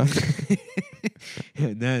 Thank God.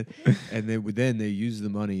 then they use the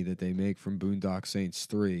money that they make from Boondock Saints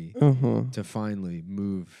 3 to finally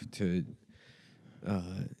move to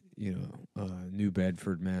New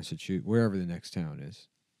Bedford, Massachusetts, wherever the next town is.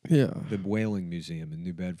 Yeah. The Whaling Museum in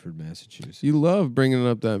New Bedford, Massachusetts. You love bringing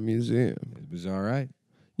up that museum. It was all right.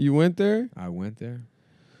 You went there? I went there.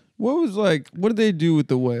 What did they do with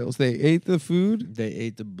the whales? They ate the food? They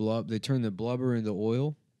ate the blub. They turned the blubber into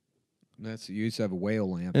oil. You used to have a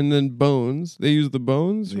whale lamp. And then bones. They use the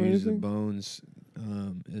bones They use the bones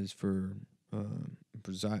is for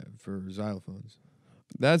xylophones.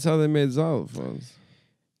 That's how they made xylophones.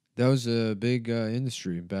 That was a big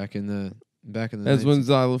industry back in the That's when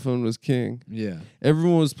xylophone was king. Yeah.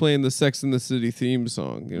 Everyone was playing the Sex and the City theme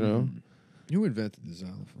song, you know? Who invented the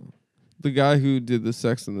xylophone? The guy who did the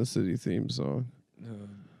Sex and the City theme song.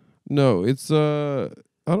 No, it's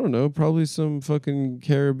I don't know, probably some fucking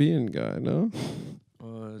Caribbean guy, no?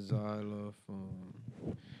 Xylophone.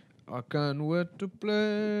 I can't wait to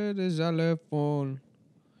play the xylophone.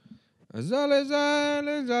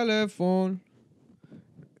 Xylophone.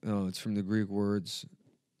 Oh, it's from the Greek words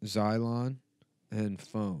xylon and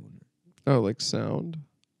phone. Oh, like sound?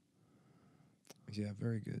 Yeah,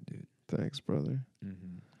 very good, dude. Thanks, brother.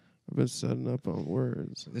 Mm-hmm. I've been setting up on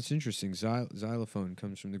words. That's interesting. Xylophone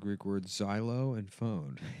comes from the Greek words xylo and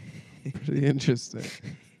phone. Pretty interesting.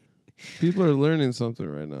 People are learning something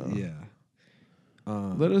right now. Yeah.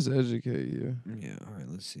 Let us educate you. Yeah, all right,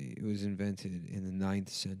 let's see. It was invented in the 9th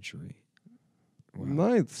century. Wow.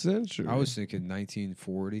 9th century? I was thinking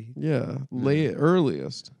 1940. Yeah,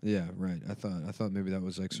 earliest. Yeah, right. I thought maybe that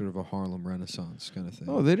was like sort of a Harlem Renaissance kind of thing.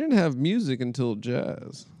 Oh, they didn't have music until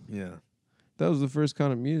jazz. Yeah. That was the first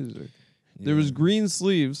kind of music. Yeah. There was green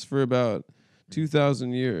sleeves for about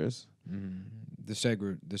 2,000 years. Mm. The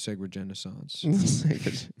Segregenaissance.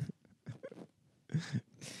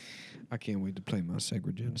 I can't wait to play my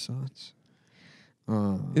Segregenaissance.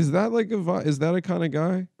 Is that like is that a kind of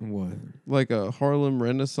guy? What? Like a Harlem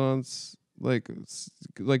Renaissance, like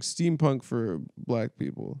steampunk for black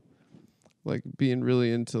people, like being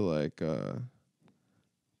really into like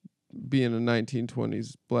being a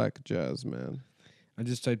 1920s black jazz man. I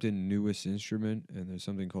just typed in newest instrument, and there's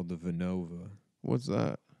something called the Vinova. What's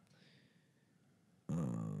that? I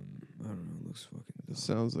don't know. It looks fucking dumb. It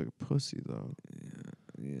sounds like a pussy though.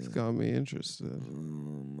 Yeah. It's got me interested.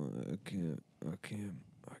 I can't think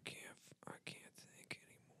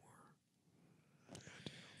anymore.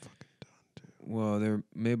 Fucking done, dude. Well, they're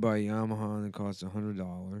made by Yamaha and it costs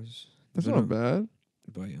 $100. That's not bad.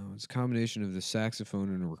 But it's a combination of the saxophone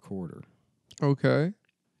and a recorder. Okay.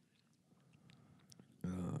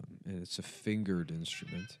 And it's a fingered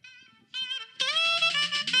instrument.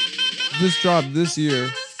 This dropped this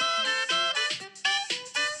year.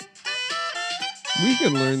 We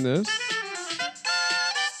can learn this.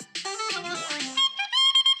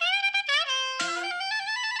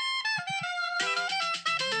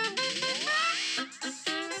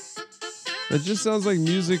 That just sounds like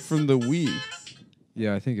music from the Wii.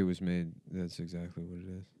 Yeah, I think it was made. That's exactly what it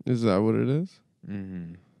is. Is that what it is?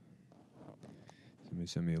 Mm-hmm. Somebody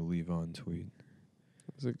sent me a leave-on tweet.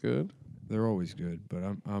 Is it good? They're always good, but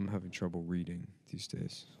I'm having trouble reading these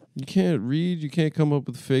days. You can't read. You can't come up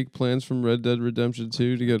with fake plans from Red Dead Redemption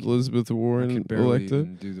 2 to get Elizabeth Warren I can barely elected.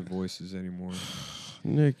 even do the voices anymore.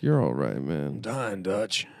 Nick, you're all right, man. I'm dying,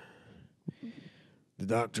 Dutch. The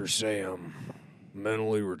doctors say I'm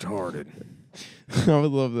mentally retarded. I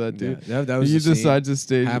would love that, dude. Yeah, that was you the decide scene. to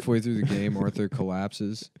stay Halfway through the game, Arthur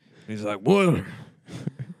collapses. He's like, "What?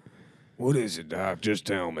 What is it, Doc? Just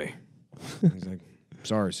tell me." He's like,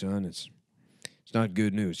 "Sorry, son. It's not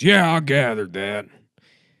good news." "Yeah, I gathered that.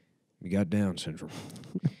 You got Down syndrome.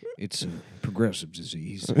 It's a progressive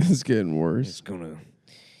disease. It's getting worse. It's gonna,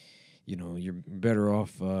 you're better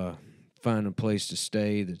off finding a place to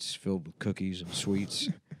stay that's filled with cookies and sweets."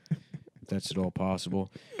 If that's at all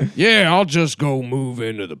possible. "Yeah, I'll just go move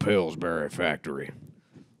into the Pillsbury factory."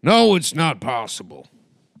 "No, it's not possible."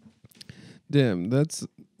 Damn, that's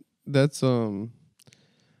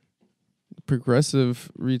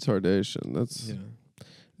progressive retardation.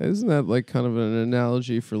 Isn't that like kind of an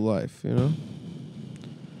analogy for life, you know?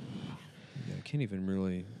 Yeah, I can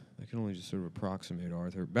only just sort of approximate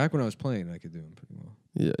Arthur. Back when I was playing, I could do him pretty well.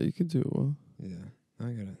 Yeah, you could do it well. Yeah.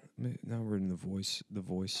 Now we're in the voice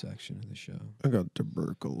section of the show. I got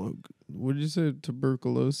tuberculosis. What did you say?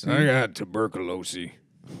 Tuberculosis? I got tuberculosis.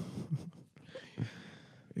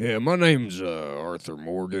 Yeah, my name's Arthur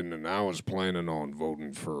Morgan, and I was planning on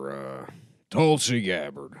voting for Tulsi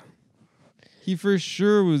Gabbard. He for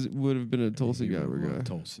sure would have been a Tulsi Gabbard guy.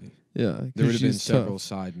 Tulsi. Yeah, There would have been several tough.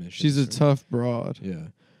 side missions. She's a tough broad.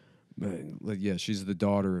 Yeah. She's the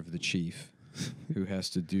daughter of the chief who has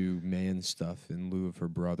to do man stuff in lieu of her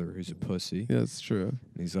brother who's a pussy. Yeah, that's true.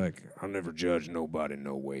 And he's like, "I never judge nobody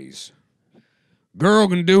no ways. Girl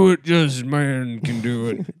can do it just as man can do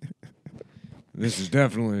it." This is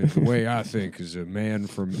definitely the way I think as a man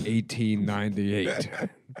from 1898.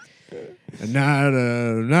 And not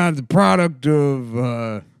the product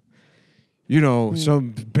of,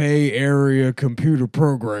 some Bay Area computer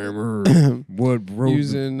programmer what wrote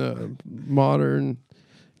using modern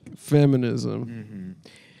feminism.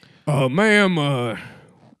 Mm-hmm. Ma'am,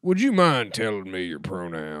 would you mind telling me your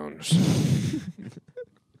pronouns?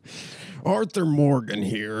 Arthur Morgan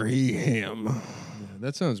here, he, him. Yeah,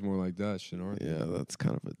 that sounds more like Dutch than Arthur. Yeah, that's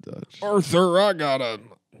kind of a Dutch.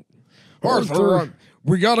 Arthur,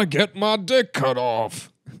 we gotta get my dick cut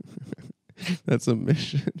off. That's a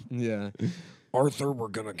mission. Yeah. "Arthur, we're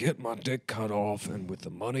gonna get my dick cut off, and with the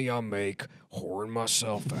money I make, whoring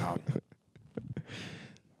myself out."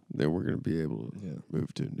 Then we're gonna be able to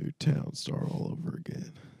move to a new town, start all over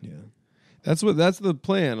again. Yeah. That's the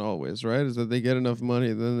plan always, right? Is that they get enough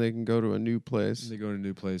money, then they can go to a new place. They go to a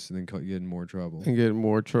new place and then get in more trouble. And get in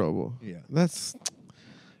more trouble. Yeah.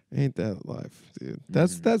 Ain't that life, dude?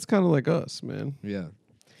 That's kind of like us, man. Yeah.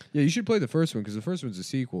 Yeah, you should play the first one because the first one's a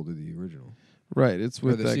sequel to the original. Right, it's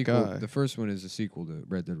with that guy. The first one is a sequel to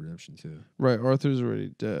Red Dead Redemption 2. Right, Arthur's already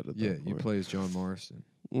dead at that Yeah, point. you play as John Marston.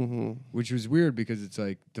 Mm-hmm. Which was weird because it's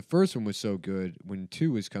like the first one was so good. When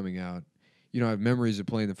 2 was coming out, I have memories of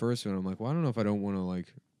playing the first one. I'm like, well, I don't know if I don't want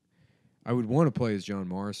to I would want to play as John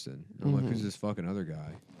Marston. I'm like, who's this fucking other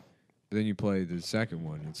guy? But then you play the second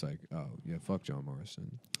one, it's like, oh yeah, fuck John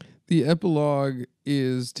Marston. The epilogue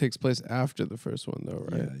takes place after the first one, though,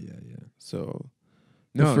 right? Yeah. So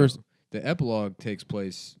No, the epilogue takes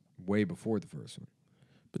place way before the first one.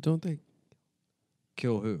 But don't they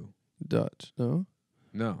kill who? Dutch? No.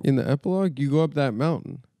 In the epilogue, you go up that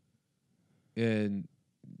mountain. And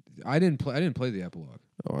I didn't play the epilogue.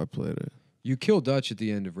 Oh, I played it. You kill Dutch at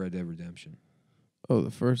the end of Red Dead Redemption. Oh,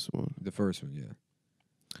 the first one. The first one, yeah.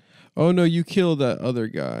 Oh no, you kill that other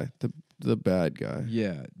guy, the bad guy.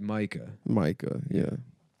 Yeah, Micah, yeah.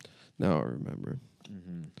 Now I remember.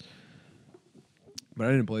 Mm-hmm. But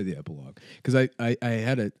I didn't play the epilogue because I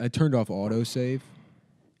turned off autosave,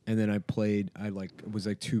 and then it was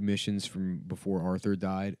 2 missions from before Arthur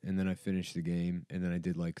died, and then I finished the game, and then I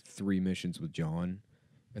did 3 missions with John,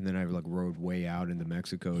 and then I rode way out into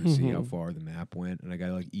Mexico to see how far the map went, and I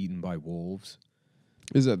got eaten by wolves.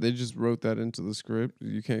 Is that they just wrote that into the script?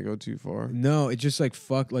 You can't go too far. No, it just I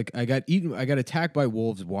got eaten. I got attacked by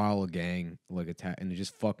wolves while a gang attacked, and it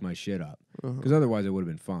just fucked my shit up. Because otherwise, I would have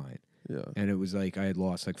been fine. Yeah, and it was I had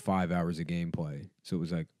lost 5 hours of gameplay, so it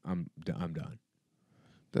was I'm done.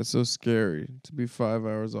 That's so scary to be 5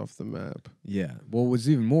 hours off the map. Yeah. Well, what was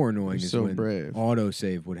even more annoying is when brave.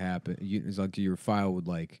 Autosave would happen. It's your file would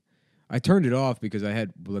I turned it off because I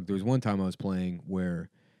had there was one time I was playing where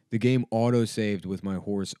the game auto-saved with my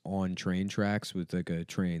horse on train tracks with a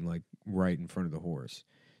train right in front of the horse.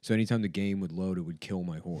 So anytime the game would load, it would kill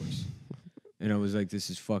my horse. And I was like, this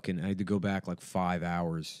is fucking... I had to go back 5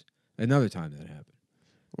 hours. Another time that happened.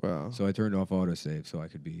 Wow. So I turned off autosave so I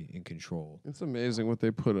could be in control. It's amazing what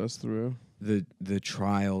they put us through. The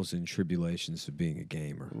trials and tribulations of being a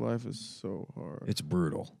gamer. Life is so hard. It's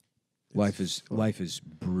brutal. Life is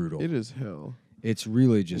brutal. It is hell. It's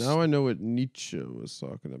really just... Now I know what Nietzsche was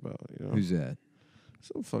talking about. You know? Who's that?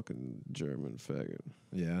 Some fucking German faggot.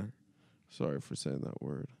 Yeah? Sorry for saying that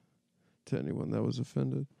word to anyone that was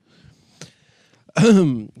offended.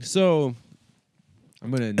 So... I'm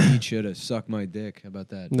going to need you to suck my dick. How about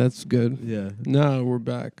that? That's good. Yeah. Now we're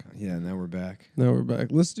back. Yeah, now we're back.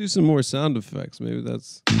 Let's do some more sound effects. Maybe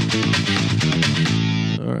that's...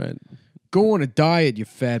 All right. Go on a diet, you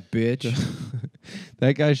fat bitch.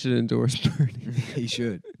 That guy should endorse Bernie. He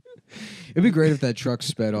should. It'd be great if that truck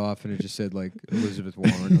sped off and it just said, like, Elizabeth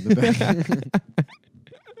Warren on the back.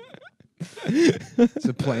 It's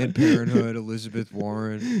a Planned Parenthood, Elizabeth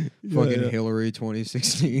Warren, fucking Hillary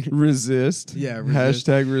 2016. Resist. Yeah, resist.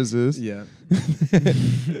 Hashtag resist. Yeah.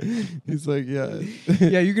 He's like, yeah.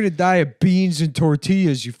 Yeah, you're going to die of beans and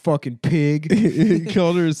tortillas, you fucking pig. He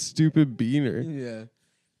called her a stupid beaner. Yeah.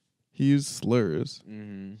 He used slurs.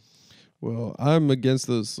 Mm-hmm. Well, I'm against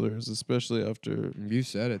those slurs, especially after... You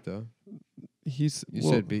said it, though. You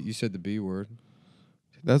said the B word.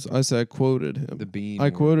 I quoted him. The bean.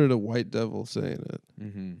 I quoted a white devil saying it.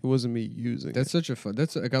 Mm-hmm. It wasn't me using That's it. such a fun...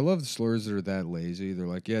 That's like, I love the slurs that are that lazy. They're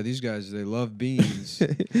like, yeah, these guys, they love beans.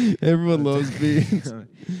 Everyone loves beans.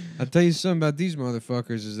 I'll tell you something about these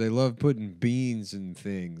motherfuckers is they love putting beans in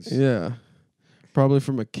things. Yeah. Probably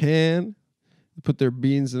from a can. They put their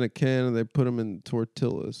beans in a can and they put them in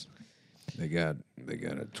tortillas. They got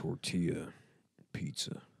a tortilla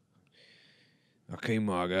pizza. I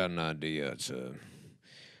got an idea.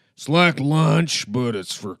 It's like lunch, but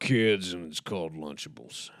it's for kids and it's called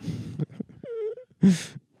Lunchables.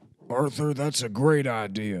 Arthur, that's a great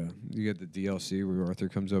idea. You got the DLC where Arthur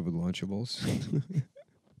comes up with Lunchables.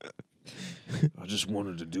 I just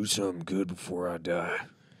wanted to do something good before I die.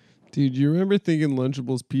 Dude, you remember thinking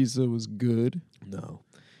Lunchables pizza was good? No.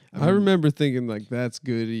 I remember thinking, like, that's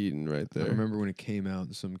good eating right there. I remember when it came out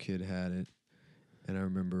and some kid had it. And I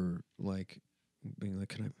remember, like, being like,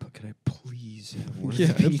 can I please have one of the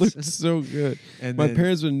pizzas? It looked so good. And my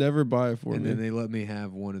parents would never buy it for me. And then they let me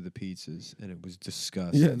have one of the pizzas, and it was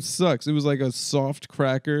disgusting. Yeah, it sucks. It was like a soft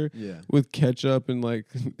cracker with ketchup and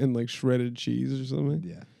like shredded cheese or something.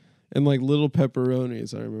 Yeah. And like little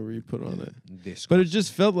pepperonis, I remember you put on it. Disgusting. But it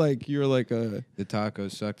just felt like you were like the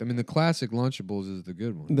tacos sucked. I mean, the classic Lunchables is the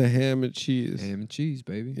good one. The ham and cheese. Ham and cheese,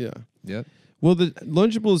 baby. Yeah. Yep. Well, the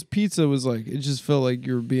Lunchables pizza was like, it just felt like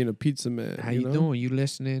you were being a pizza man. How you doing? You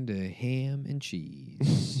listening to Ham and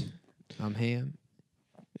Cheese? I'm Ham.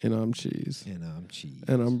 And I'm Cheese. And I'm Cheese.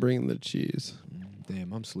 And I'm bringing the cheese.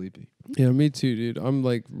 Damn, I'm sleepy. Yeah, me too, dude. I'm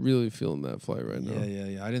like really feeling that flight right now.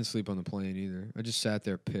 Yeah. I didn't sleep on the plane either. I just sat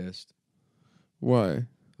there pissed. Why?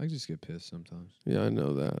 I just get pissed sometimes. Yeah, I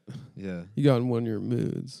know that. Yeah. You got in one of your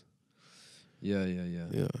moods. Yeah.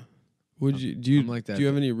 Would you do you like that, do you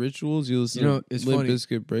have any rituals? You listen to it's Limp funny.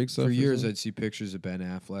 Bizkit breaks For years, I'd see pictures of Ben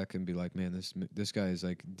Affleck and be like, man, this guy is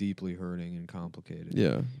like deeply hurting and complicated.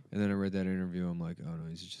 Yeah. And then I read that interview. I'm like, oh no,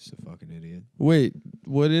 he's just a fucking idiot. Wait,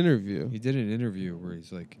 what interview? He did an interview where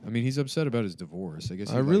he's like, I mean, he's upset about his divorce. I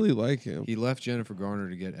guess I really like him. He left Jennifer Garner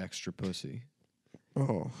to get extra pussy.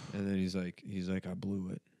 Oh. And then he's like, I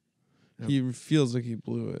blew it. He feels like he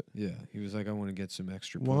blew it. Yeah. He was like, I want to get some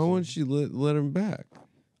extra pussy. Why won't she let him back?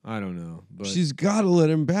 I don't know. But she's got to let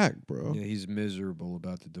him back, bro. Yeah, he's miserable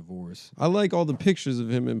about the divorce. I like all the pictures of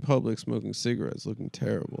him in public smoking cigarettes, looking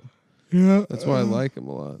terrible. Yeah. That's why I like him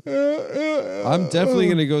a lot. I'm definitely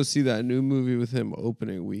going to go see that new movie with him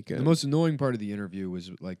opening weekend. The most annoying part of the interview was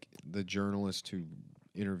like the journalist who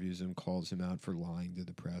interviews him calls him out for lying to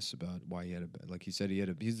the press about why he had he said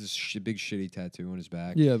he's this big shitty tattoo on his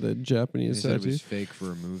back. Yeah, the Japanese tattoo. He said it was fake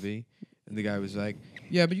for a movie. And the guy was like,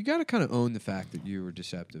 yeah, but you got to kind of own the fact that you were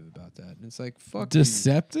deceptive about that. And it's like, fuck.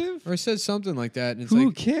 Deceptive? Or he said something like that. And it's Who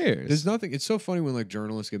like, cares? There's nothing. It's so funny when like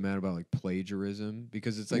journalists get mad about like plagiarism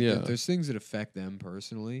because it's like there's things that affect them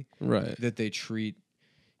personally. Right. That they treat,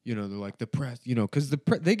 they're like the press, because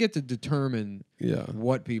they get to determine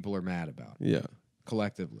what people are mad about. Yeah.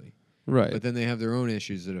 Collectively. Right. But then they have their own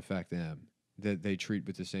issues that affect them that they treat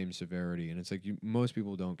with the same severity. And it's like most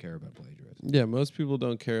people don't care about plagiarism. Yeah, most people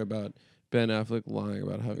don't care about Ben Affleck lying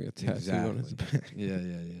about having a tattoo on his back. Yeah.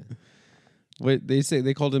 Wait,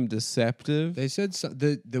 they called him deceptive? They said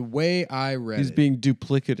the way I read he's being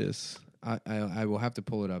duplicitous. I will have to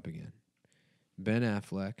pull it up again. Ben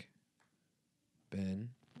Affleck.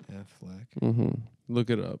 Mm-hmm. Look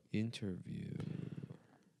it up. Interview.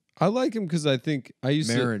 I like him because I think I used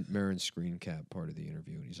Marin screen cap part of the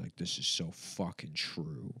interview, and he's like, "This is so fucking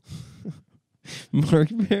true."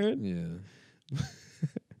 Mark Maron? Yeah.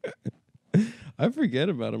 I forget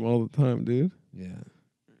about him all the time, dude. Yeah.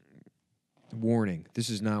 Warning, this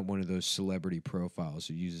is not one of those celebrity profiles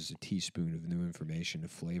who uses a teaspoon of new information to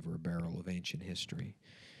flavor a barrel of ancient history.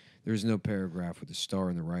 There is no paragraph with the star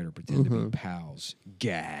and the writer pretend to be pals.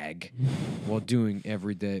 Gag. While doing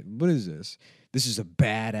everyday... What is this? This is a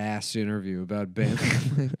badass interview about Ben.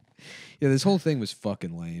 Yeah, this whole thing was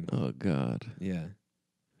fucking lame. Oh, God. Yeah.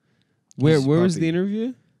 Where was the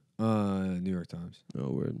interview? New York Times.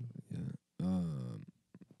 Oh, word. Yeah.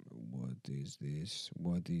 What is this?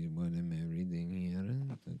 What am I reading here?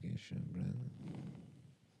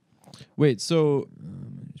 Wait, so...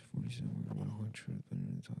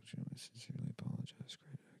 I sincerely apologize.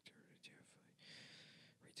 Great activity.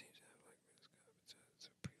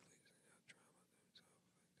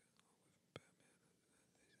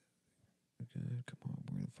 Okay, come on.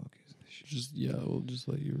 Where the fuck is this shit? We'll just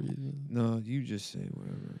let you read it. No, you just say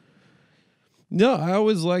whatever. No, I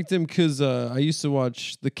always liked him because I used to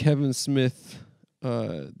watch the Kevin Smith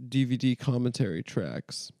DVD commentary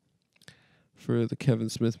tracks for the Kevin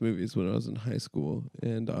Smith movies when I was in high school,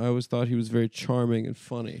 and I always thought he was very charming and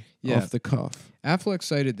funny off the cuff. Affleck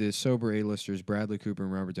cited the sober A-listers Bradley Cooper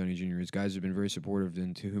and Robert Downey Jr. as guys who have been very supportive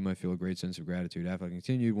and to whom I feel a great sense of gratitude. Affleck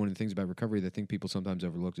continued, one of the things about recovery that I think people sometimes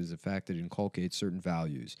overlook is the fact that it inculcates certain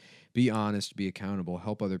values. Be honest, be accountable,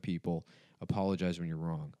 help other people, apologize when you're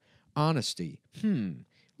wrong. Honesty.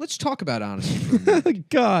 Let's talk about honesty for a minute.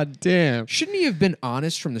 God damn. Shouldn't he have been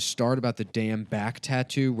honest from the start about the damn back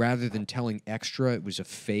tattoo rather than telling Extra it was a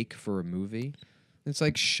fake for a movie? It's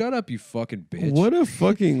like, shut up, you fucking bitch. What a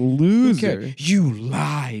fucking loser. Okay. You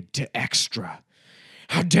lied to Extra.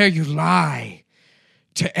 How dare you lie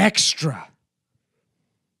to Extra?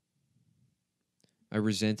 I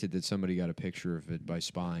resented that somebody got a picture of it by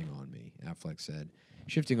spying on me, Affleck said.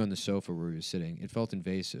 Shifting on the sofa where he was sitting, it felt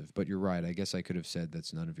invasive, but you're right. I guess I could have said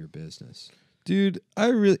that's none of your business. Dude,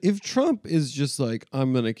 if Trump is just like,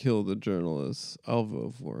 I'm going to kill the journalists, I'll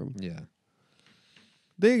vote for him. Yeah.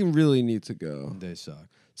 They really need to go. They suck.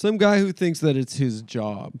 Some guy who thinks that it's his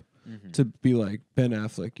job to be like, Ben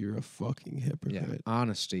Affleck, you're a fucking hypocrite. Yeah.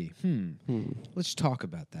 Honesty. Let's talk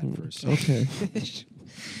about that for a second. Okay.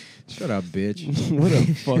 Shut up, bitch. What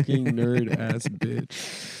a fucking nerd-ass bitch.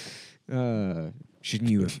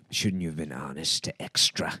 Shouldn't you have been honest to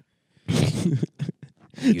Extra?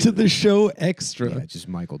 To the show Extra. Yeah, just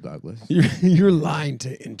Michael Douglas. You're lying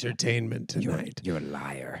to entertainment tonight. You're a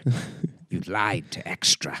liar. You lied to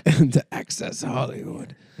Extra. To Access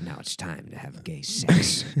Hollywood. And now it's time to have gay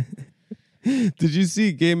sex. Did you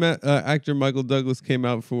see actor Michael Douglas came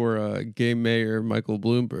out for gay mayor Michael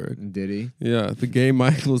Bloomberg? Did he? Yeah, the gay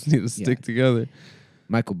Michaels need to stick together.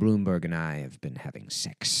 Michael Bloomberg and I have been having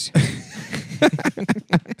sex.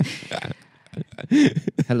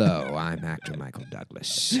 Hello, I'm actor Michael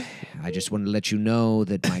Douglas. I just want to let you know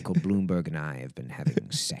that Michael Bloomberg and I have been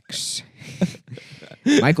having sex.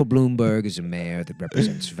 Michael Bloomberg is a mayor that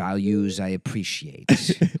represents values I appreciate,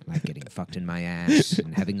 like getting fucked in my ass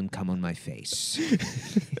and having him come on my face.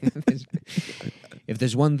 If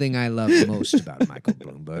there's one thing I love most about Michael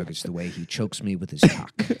Bloomberg, it's the way he chokes me with his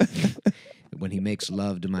cock. When he makes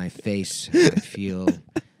love to my face, I feel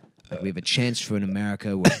like we have a chance for an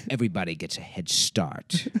America where everybody gets a head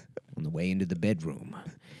start on the way into the bedroom,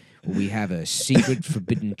 where we have a secret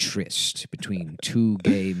forbidden tryst between two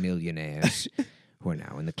gay millionaires who are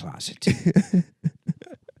now in the closet.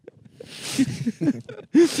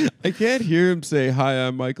 I can't hear him say, "Hi,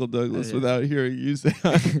 I'm Michael Douglas," without hearing you say,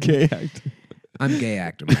 "I'm gay actor." I'm gay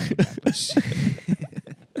actor Michael Douglas.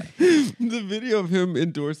 The video of him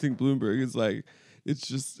endorsing Bloomberg is like, it's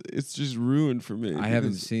just ruined for me. I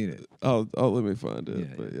haven't seen it. Oh, let me find it.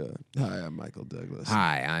 Yeah, but yeah. Hi, I'm Michael Douglas.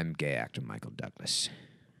 Hi, I'm gay actor Michael Douglas.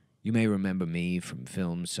 You may remember me from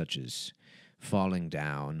films such as Falling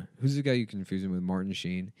Down. Who's the guy you confuse him with? Martin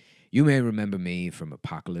Sheen. You may remember me from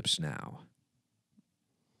Apocalypse Now.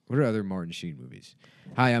 What are other Martin Sheen movies?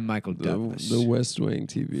 Hi, I'm Michael Douglas. The West Wing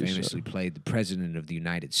TV show. Famously played the President of the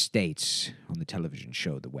United States on the television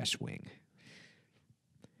show The West Wing.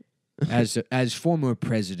 As former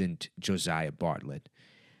President Josiah Bartlett.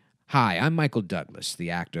 Hi, I'm Michael Douglas, the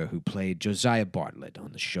actor who played Josiah Bartlett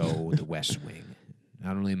on the show The West Wing.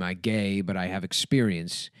 Not only am I gay, but I have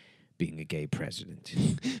experience being a gay president.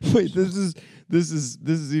 Wait, this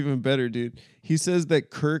is even better, dude. He says that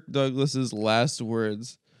Kirk Douglas's last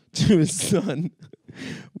words to his son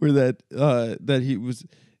were that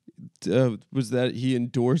he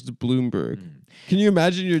endorsed Bloomberg. Can you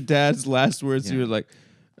imagine your dad's last words? Yeah. He was like,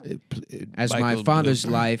 As my father's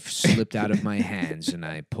life slipped out of my hands and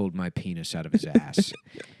I pulled my penis out of his ass,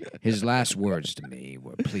 his last words to me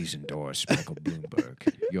were, "Please endorse Michael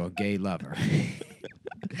Bloomberg, your gay lover."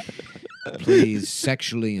 Please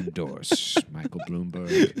sexually endorse Michael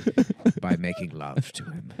Bloomberg by making love to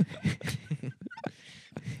him.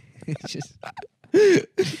 It's just...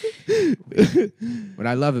 What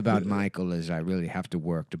I love about Michael is I really have to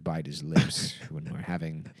work to bite his lips when we're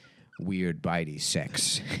having weird bitey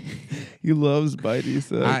sex. He loves bitey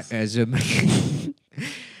sex.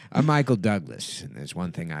 I'm Michael Douglas, and there's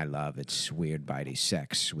one thing I love. It's weird bitey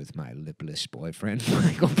sex with my lipless boyfriend,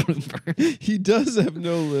 Michael Bloomberg. He does have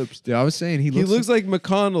no lips. Dude, I was saying he looks like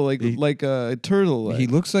McConnell, like a turtle. He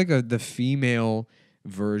looks like the female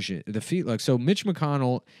version. So Mitch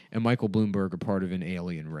McConnell and Michael Bloomberg are part of an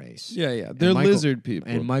alien race. Yeah. They're lizard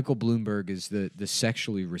people. And Michael Bloomberg is the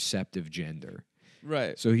sexually receptive gender.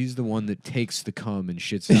 Right. So he's the one that takes the cum and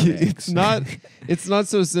shits out eggs. It's not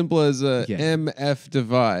so simple as a MF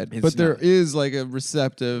divide, but there is like a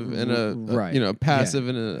receptive and a passive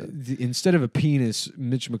and a... Instead of a penis,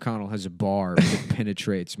 Mitch McConnell has a barb that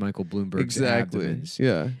penetrates Michael Bloomberg's abdomens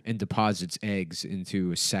and deposits eggs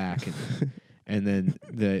into a sack, and then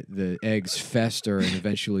the eggs fester and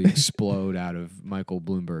eventually explode out of Michael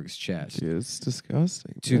Bloomberg's chest. Yeah, it's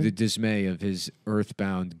disgusting. To the dismay of his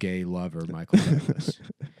earthbound gay lover, Michael Douglas.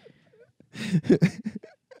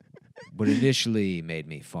 What initially made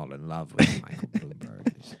me fall in love with Michael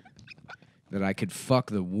Bloomberg is that I could fuck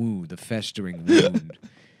the festering wound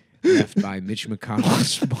left by Mitch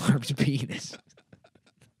McConnell's barbed penis.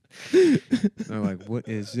 I'm like, what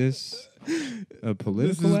is this? A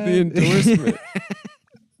political This is the endorsement.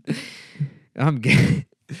 I'm gay.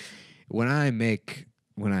 When I make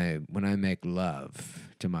love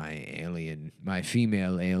to my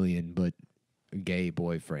female alien but gay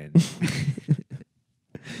boyfriend.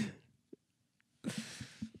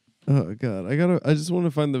 Oh God, I just want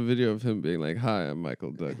to find the video of him being like, "Hi, I'm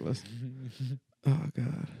Michael Douglas." Oh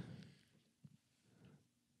God,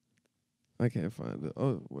 I can't find it.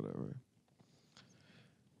 Oh, whatever.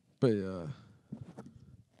 But yeah.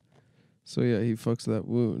 So yeah, he fucks that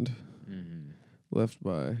wound left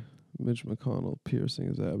by Mitch McConnell piercing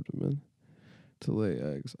his abdomen to lay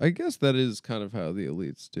eggs. I guess that is kind of how the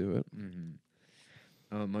elites do it.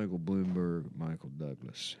 Michael Bloomberg, Michael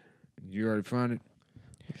Douglas. You already find it?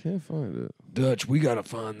 I can't find it. Dutch, we gotta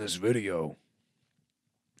find this video.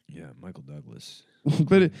 Yeah, Michael Douglas.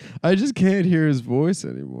 But I just can't hear his voice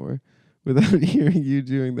anymore without hearing you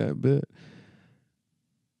doing that bit.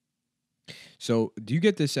 So, do you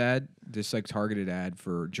get this ad, this like targeted ad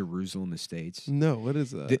for Jerusalem Estates? No, what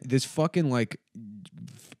is that? This fucking like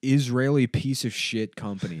Israeli piece of shit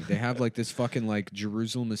company. They have like this fucking like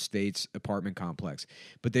Jerusalem Estates apartment complex,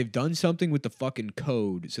 but they've done something with the fucking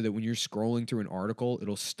code so that when you're scrolling through an article,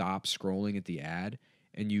 it'll stop scrolling at the ad.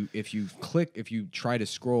 And if you try to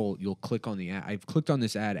scroll, you'll click on the ad. I've clicked on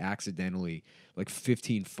this ad accidentally like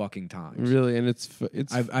 15 fucking times. Really? And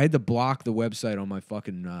I had to block the website on my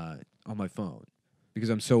fucking on my phone because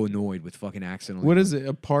I'm so annoyed with fucking accidentally. What is it?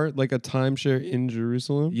 Like a timeshare in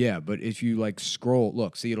Jerusalem? Yeah, but if you like scroll,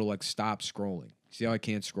 look, see, it'll like stop scrolling. See how I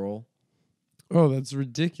can't scroll? Oh, that's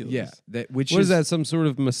ridiculous. Yeah, what is that? Some sort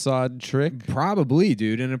of Mossad trick? Probably,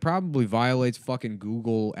 dude, and it probably violates fucking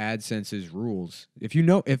Google AdSense's rules. If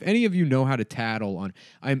any of you know how to tattle on,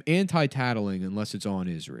 I'm anti-tattling unless it's on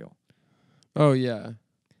Israel. Oh yeah,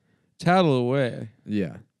 tattle away.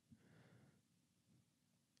 Yeah,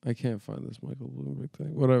 I can't find this Michael Bloomberg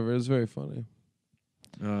thing. Whatever, it's very funny.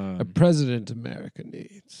 A president America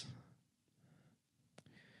needs.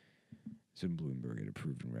 Bloomberg had a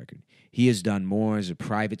proven record. He has done more as a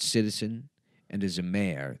private citizen and as a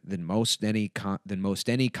mayor than most any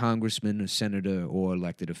congressman or senator or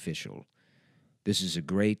elected official. This is a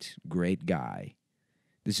great, great guy.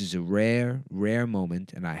 This is a rare, rare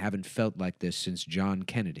moment, and I haven't felt like this since John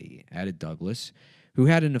Kennedy, added Douglas, who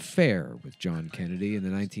had an affair with John Kennedy in the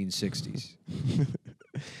 1960s.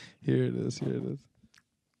 Here it is.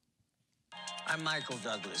 I'm Michael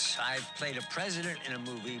Douglas. I've played a president in a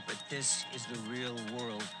movie, but this is the real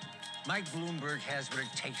world. Mike Bloomberg has what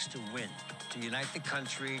it takes to win, to unite the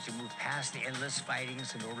country, to move past the endless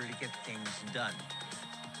fightings in order to get things done.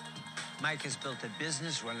 Mike has built a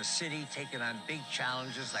business, run a city, taken on big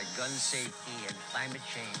challenges like gun safety and climate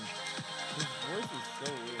change. His voice is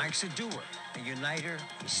so weird. Mike's a doer, a uniter,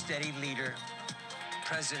 a steady leader,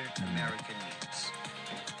 President America needs.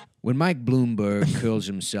 When Mike Bloomberg curls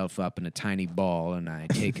himself up in a tiny ball and I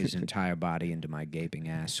take his entire body into my gaping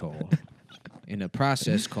asshole, in a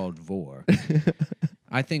process called vor,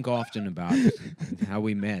 I think often about how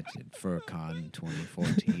we met at FurCon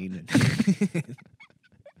 2014.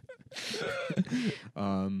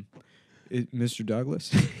 Mr.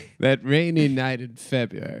 Douglas? That rainy night in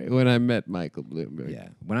February when I met Michael Bloomberg. Yeah,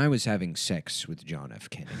 when I was having sex with John F.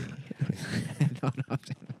 Kennedy.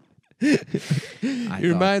 He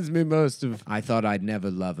reminds me most of... I thought I'd never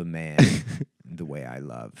love a man the way I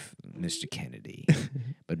love Mr. Kennedy.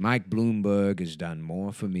 But Mike Bloomberg has done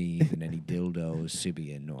more for me than any dildo,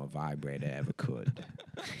 Sybian, or vibrator ever could.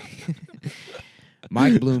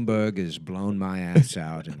 Mike Bloomberg has blown my ass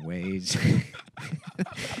out in ways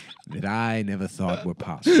that I never thought were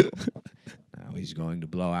possible. Now he's going to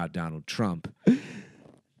blow out Donald Trump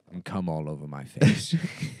and come all over my face.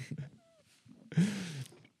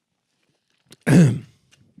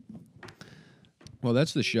 Well,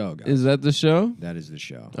 that's the show, guys. Is that the show? That is the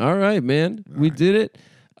show. All right, man. We did it.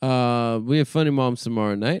 We have Funny Moms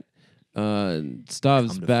tomorrow night.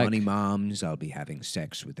 Stav's back. Funny Moms. I'll be having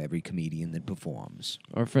sex with every comedian that performs.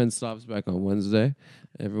 Our friend Stav's back on Wednesday.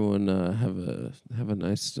 Everyone have a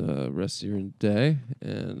nice rest of your day.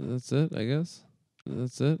 And that's it, I guess.